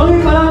Judge. Okay,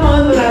 pala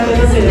mga ano natin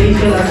na si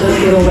Rachel at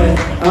si Roel.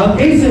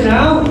 Okay, so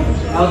now,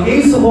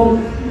 so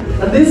kung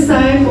at this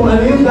time, kung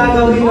ano yung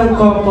gagawin ng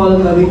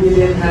couple, gawin nyo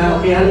din ha.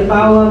 Okay,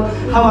 halimbawa,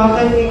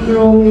 hawakan ni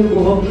Groom yung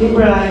buhok ni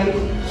Bride,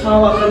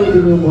 hawakan nyo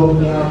din yung buhok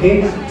niya,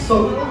 okay?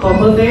 So,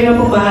 couple kayo na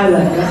po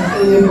bahala.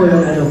 Nasa inyo po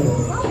yung ano po.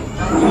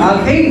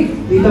 Okay,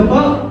 dito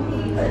po.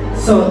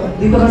 So,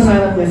 dito ka sa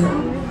harap niya.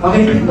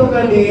 Okay, dito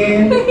ka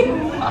din.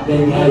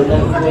 Ganyan,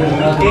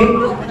 okay?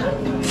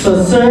 So,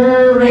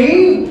 Sir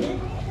Ray,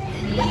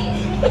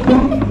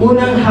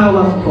 unang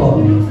hawak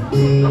ko.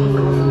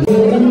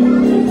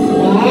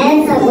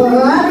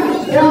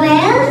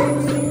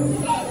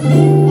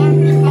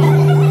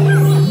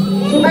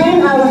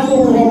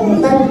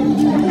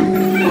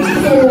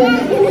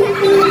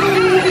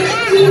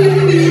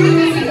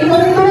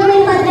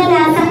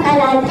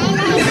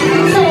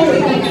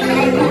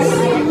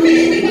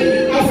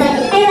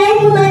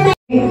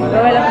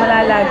 Roel of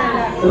Malalag.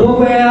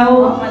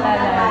 Roel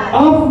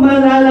of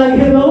Malalag.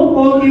 Hello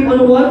po, keep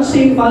on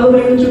watching. Follow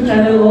my YouTube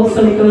channel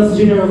also, Nicholas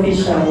Jr.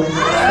 Official.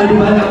 So, di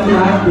ba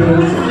na-upload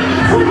din?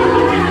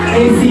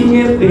 Ay,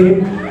 singit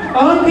din.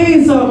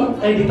 Okay, so,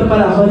 ay, dito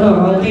pala ako,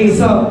 no? Okay,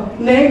 so,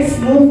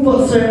 next move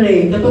po, Sir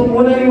Ray.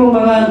 Katungkunan niyo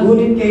mga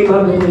gunit kay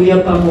Ma'am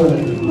Kuya pa mo.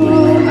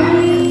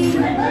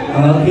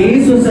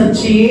 Okay, so sa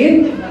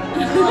chin.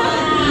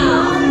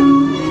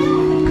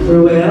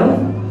 Roel.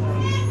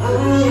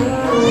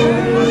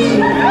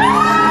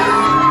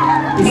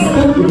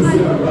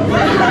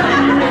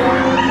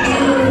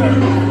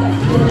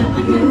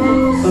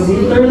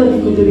 Pag-inter lang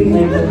ko tuloy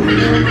na ito.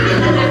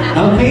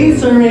 Okay,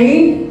 Sir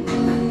Ray.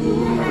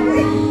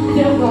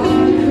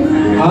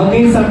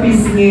 Okay, sa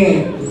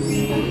pisngi.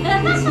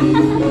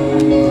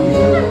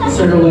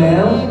 Sir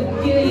Roel.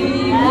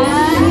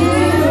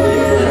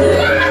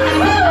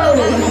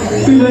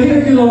 Pilahir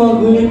ka lang mga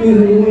gulit ni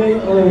Roel.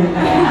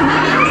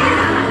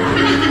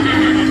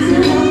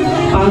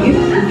 Pangit,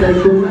 ikay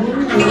ko.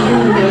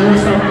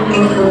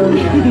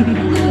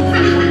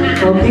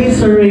 Okay,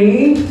 Sir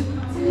Ray.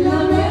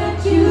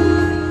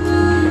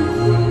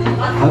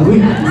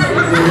 Agoy.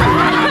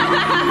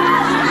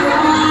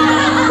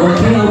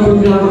 Okay, ang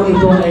programa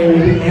ito ay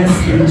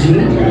SPG.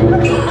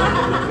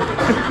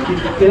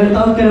 Ilang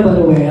taon ka na ba,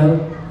 Roel?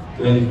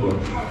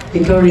 24.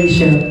 Ikaw,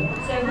 Rachel?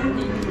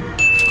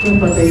 17.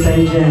 Patay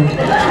tayo dyan.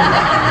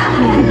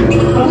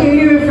 Okay,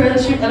 your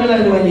friendship, ano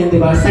lang naman yun, di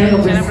ba? Sign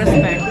of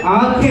respect.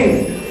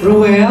 Okay,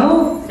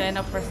 Roel? Sign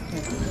of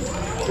respect.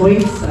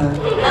 Wait,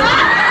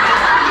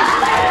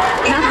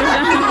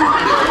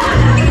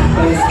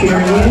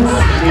 experience,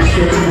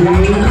 mission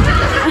grade,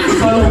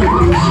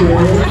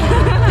 qualification,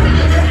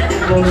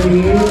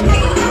 movie,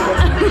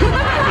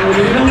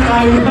 lang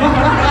tayo.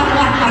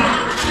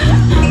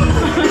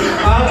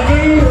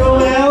 Okay,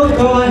 Roel,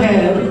 go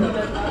ahead.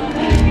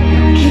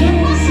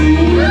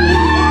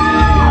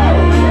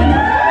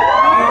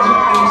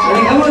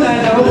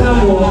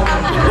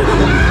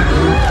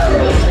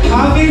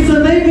 Okay,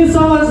 so thank you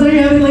so much,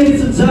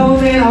 ladies and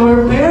gentlemen,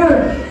 our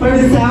pair for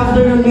this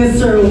afternoon,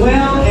 Mr.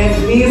 Roel and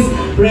Miss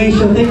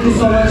Rachel. Thank you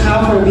so much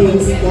for being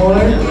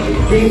sport.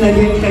 Game na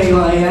din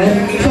kayo,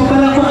 ayan. So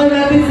palapakan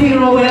natin si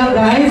Roel,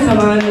 guys, sa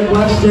mga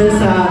nag-watch dyan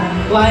sa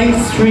live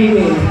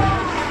streaming.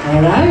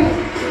 Alright?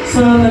 So,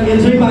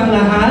 nag-enjoy ba ang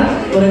lahat?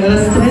 Walang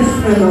alas 3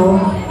 na, no?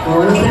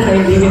 O, alas 3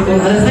 tayo limit mo.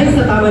 Alas 6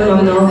 na tama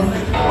lang, no?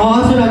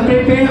 O, so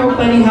nag-prepare ang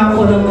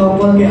panihapon ng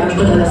couple kay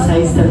Anton alas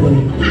 6 na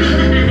din.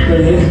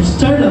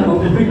 Char lang mo.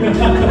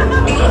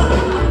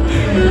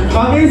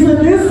 Okay, so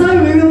this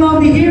time we will now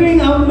be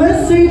hearing a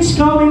message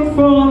coming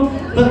from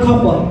the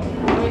couple.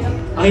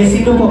 Okay,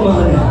 sino po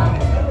ba na?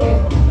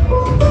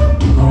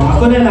 Oh,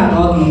 ako na lang.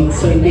 Okay,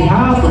 so in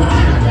behalf of...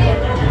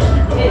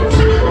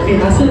 Okay,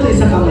 nasa ito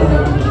isa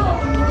camera.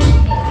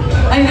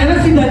 Ay, ano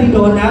si Daddy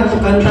Donald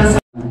kanta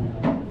sa...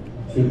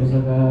 Sipo sa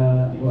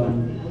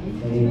kakuan.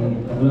 Kaya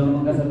kagulang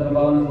naman ka sa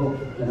trabaho na ko.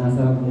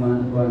 Kanasa ako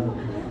mga kuan.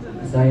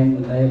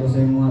 Asahin tayo ko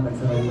sa yung mga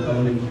tagsarayan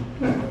patuloy.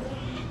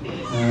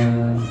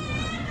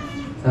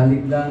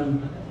 Salig lang.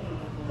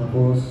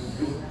 Tapos,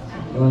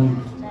 kuan.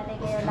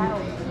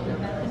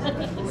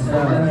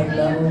 Salig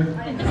lang.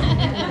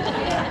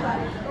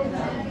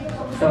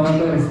 Sama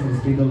to,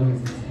 respeto lang.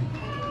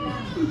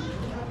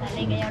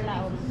 Salig kayo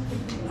lao.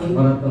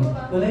 Para to.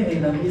 Wala,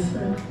 I love you,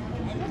 sir.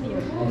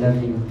 I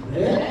love you.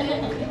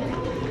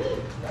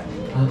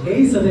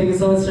 Okay, so thank you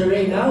so much, Sir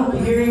Ray. Now, we're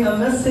hearing a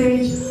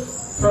message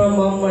from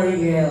Ma'am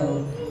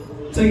Mariel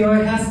to your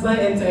husband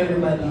and to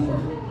everybody po.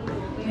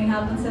 May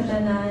hapon sa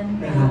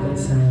tanan. May hapon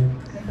sa...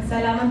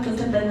 Nagpasalamat ko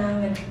sa tanang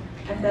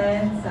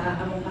nag-attend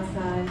sa among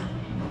kasal.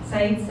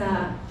 Side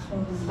sa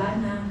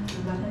bana.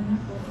 Bana na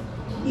po.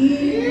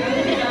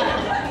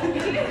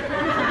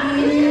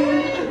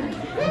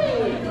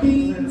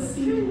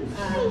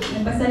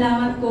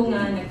 Nagpasalamat ko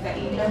nga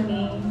nagkain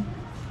kami.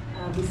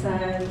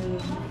 Bisan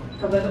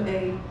kabalo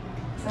ay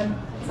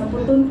sa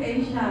puton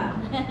kay siya.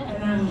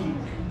 Kanang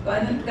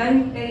kan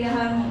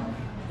kayang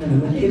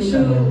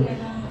issue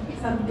kanang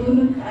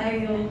sabdunon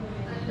kayo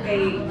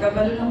kay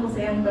kabalo na ko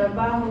sa iyang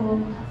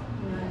trabaho.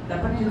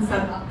 Dapat yung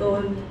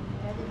sabton.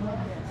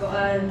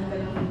 Kuan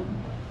kanang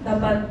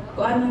dapat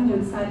kuan lang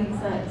yun salig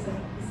sa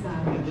isa't isa.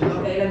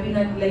 Kaya labi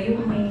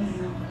naglayo may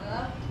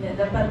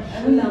dapat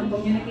ano lang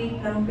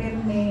communicate lang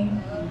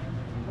perme.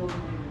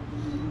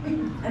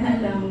 Ano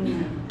lang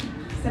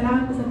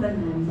salamat po sa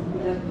tanan sa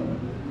bulag ko.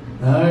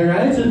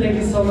 Alright, so thank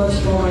you so much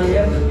po,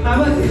 Maria.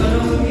 Tama,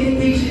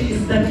 communication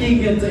is the key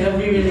to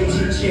every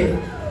relationship.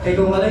 Kaya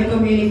kung wala yung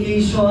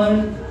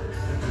communication,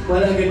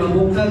 wala yung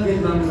mabukag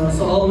yun, ma'am, no?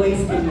 So always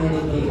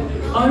communicate.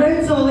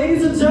 Alright, so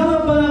ladies and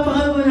gentlemen,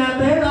 palapakan mo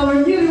natin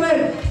our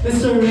newlywed,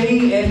 Mr.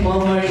 Ray and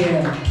Ma'am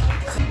Maria.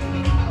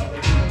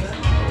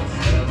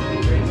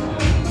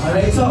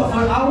 Alright, so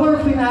for our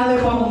finale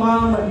po,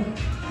 Ma'am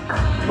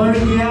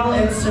Mariel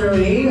and Sir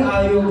Ray,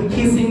 you'll be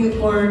kissing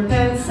for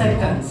 10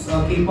 seconds.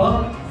 Okay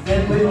po?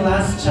 Yan po yung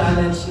last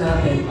challenge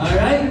natin.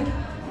 Alright?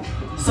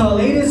 So,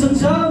 ladies and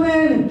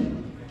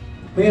gentlemen,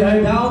 we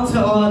are down to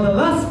the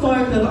last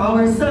part of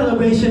our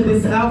celebration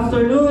this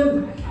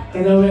afternoon,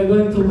 and we're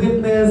going to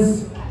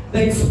witness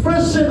the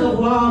expression of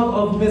love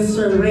of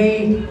Mr.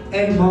 Ray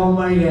and Ma'am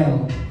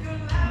Mariel.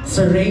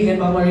 Sir Ray and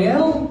Ma'am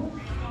Mariel,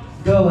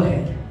 go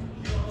ahead.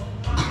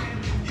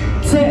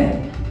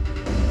 10,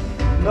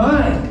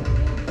 9,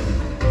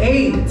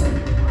 8,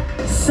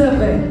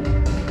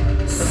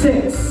 7,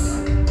 6.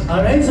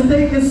 Alright, so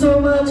thank you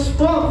so much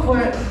po for...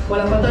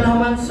 Wala pa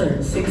tanaman,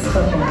 sir. 6 pa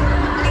po.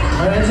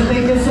 Alright, so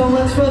thank you so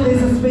much po. This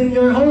has been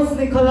your host,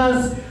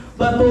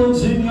 Matubang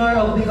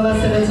Jr. of Nicholas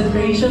Events and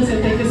Creations.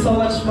 And thank you so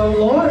much, Ma'am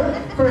Lord,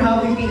 for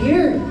having me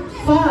here.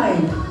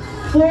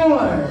 5,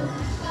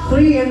 4,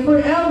 3, and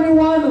for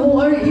everyone who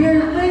are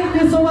here, thank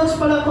you so much.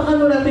 Palakpakan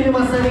mo natin yung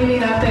mga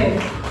sarili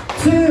natin.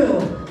 2,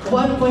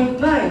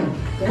 1.9,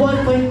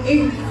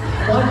 1.8,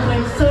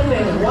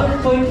 1.7,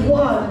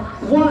 1.1,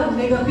 1,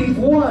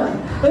 -1,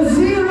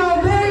 0.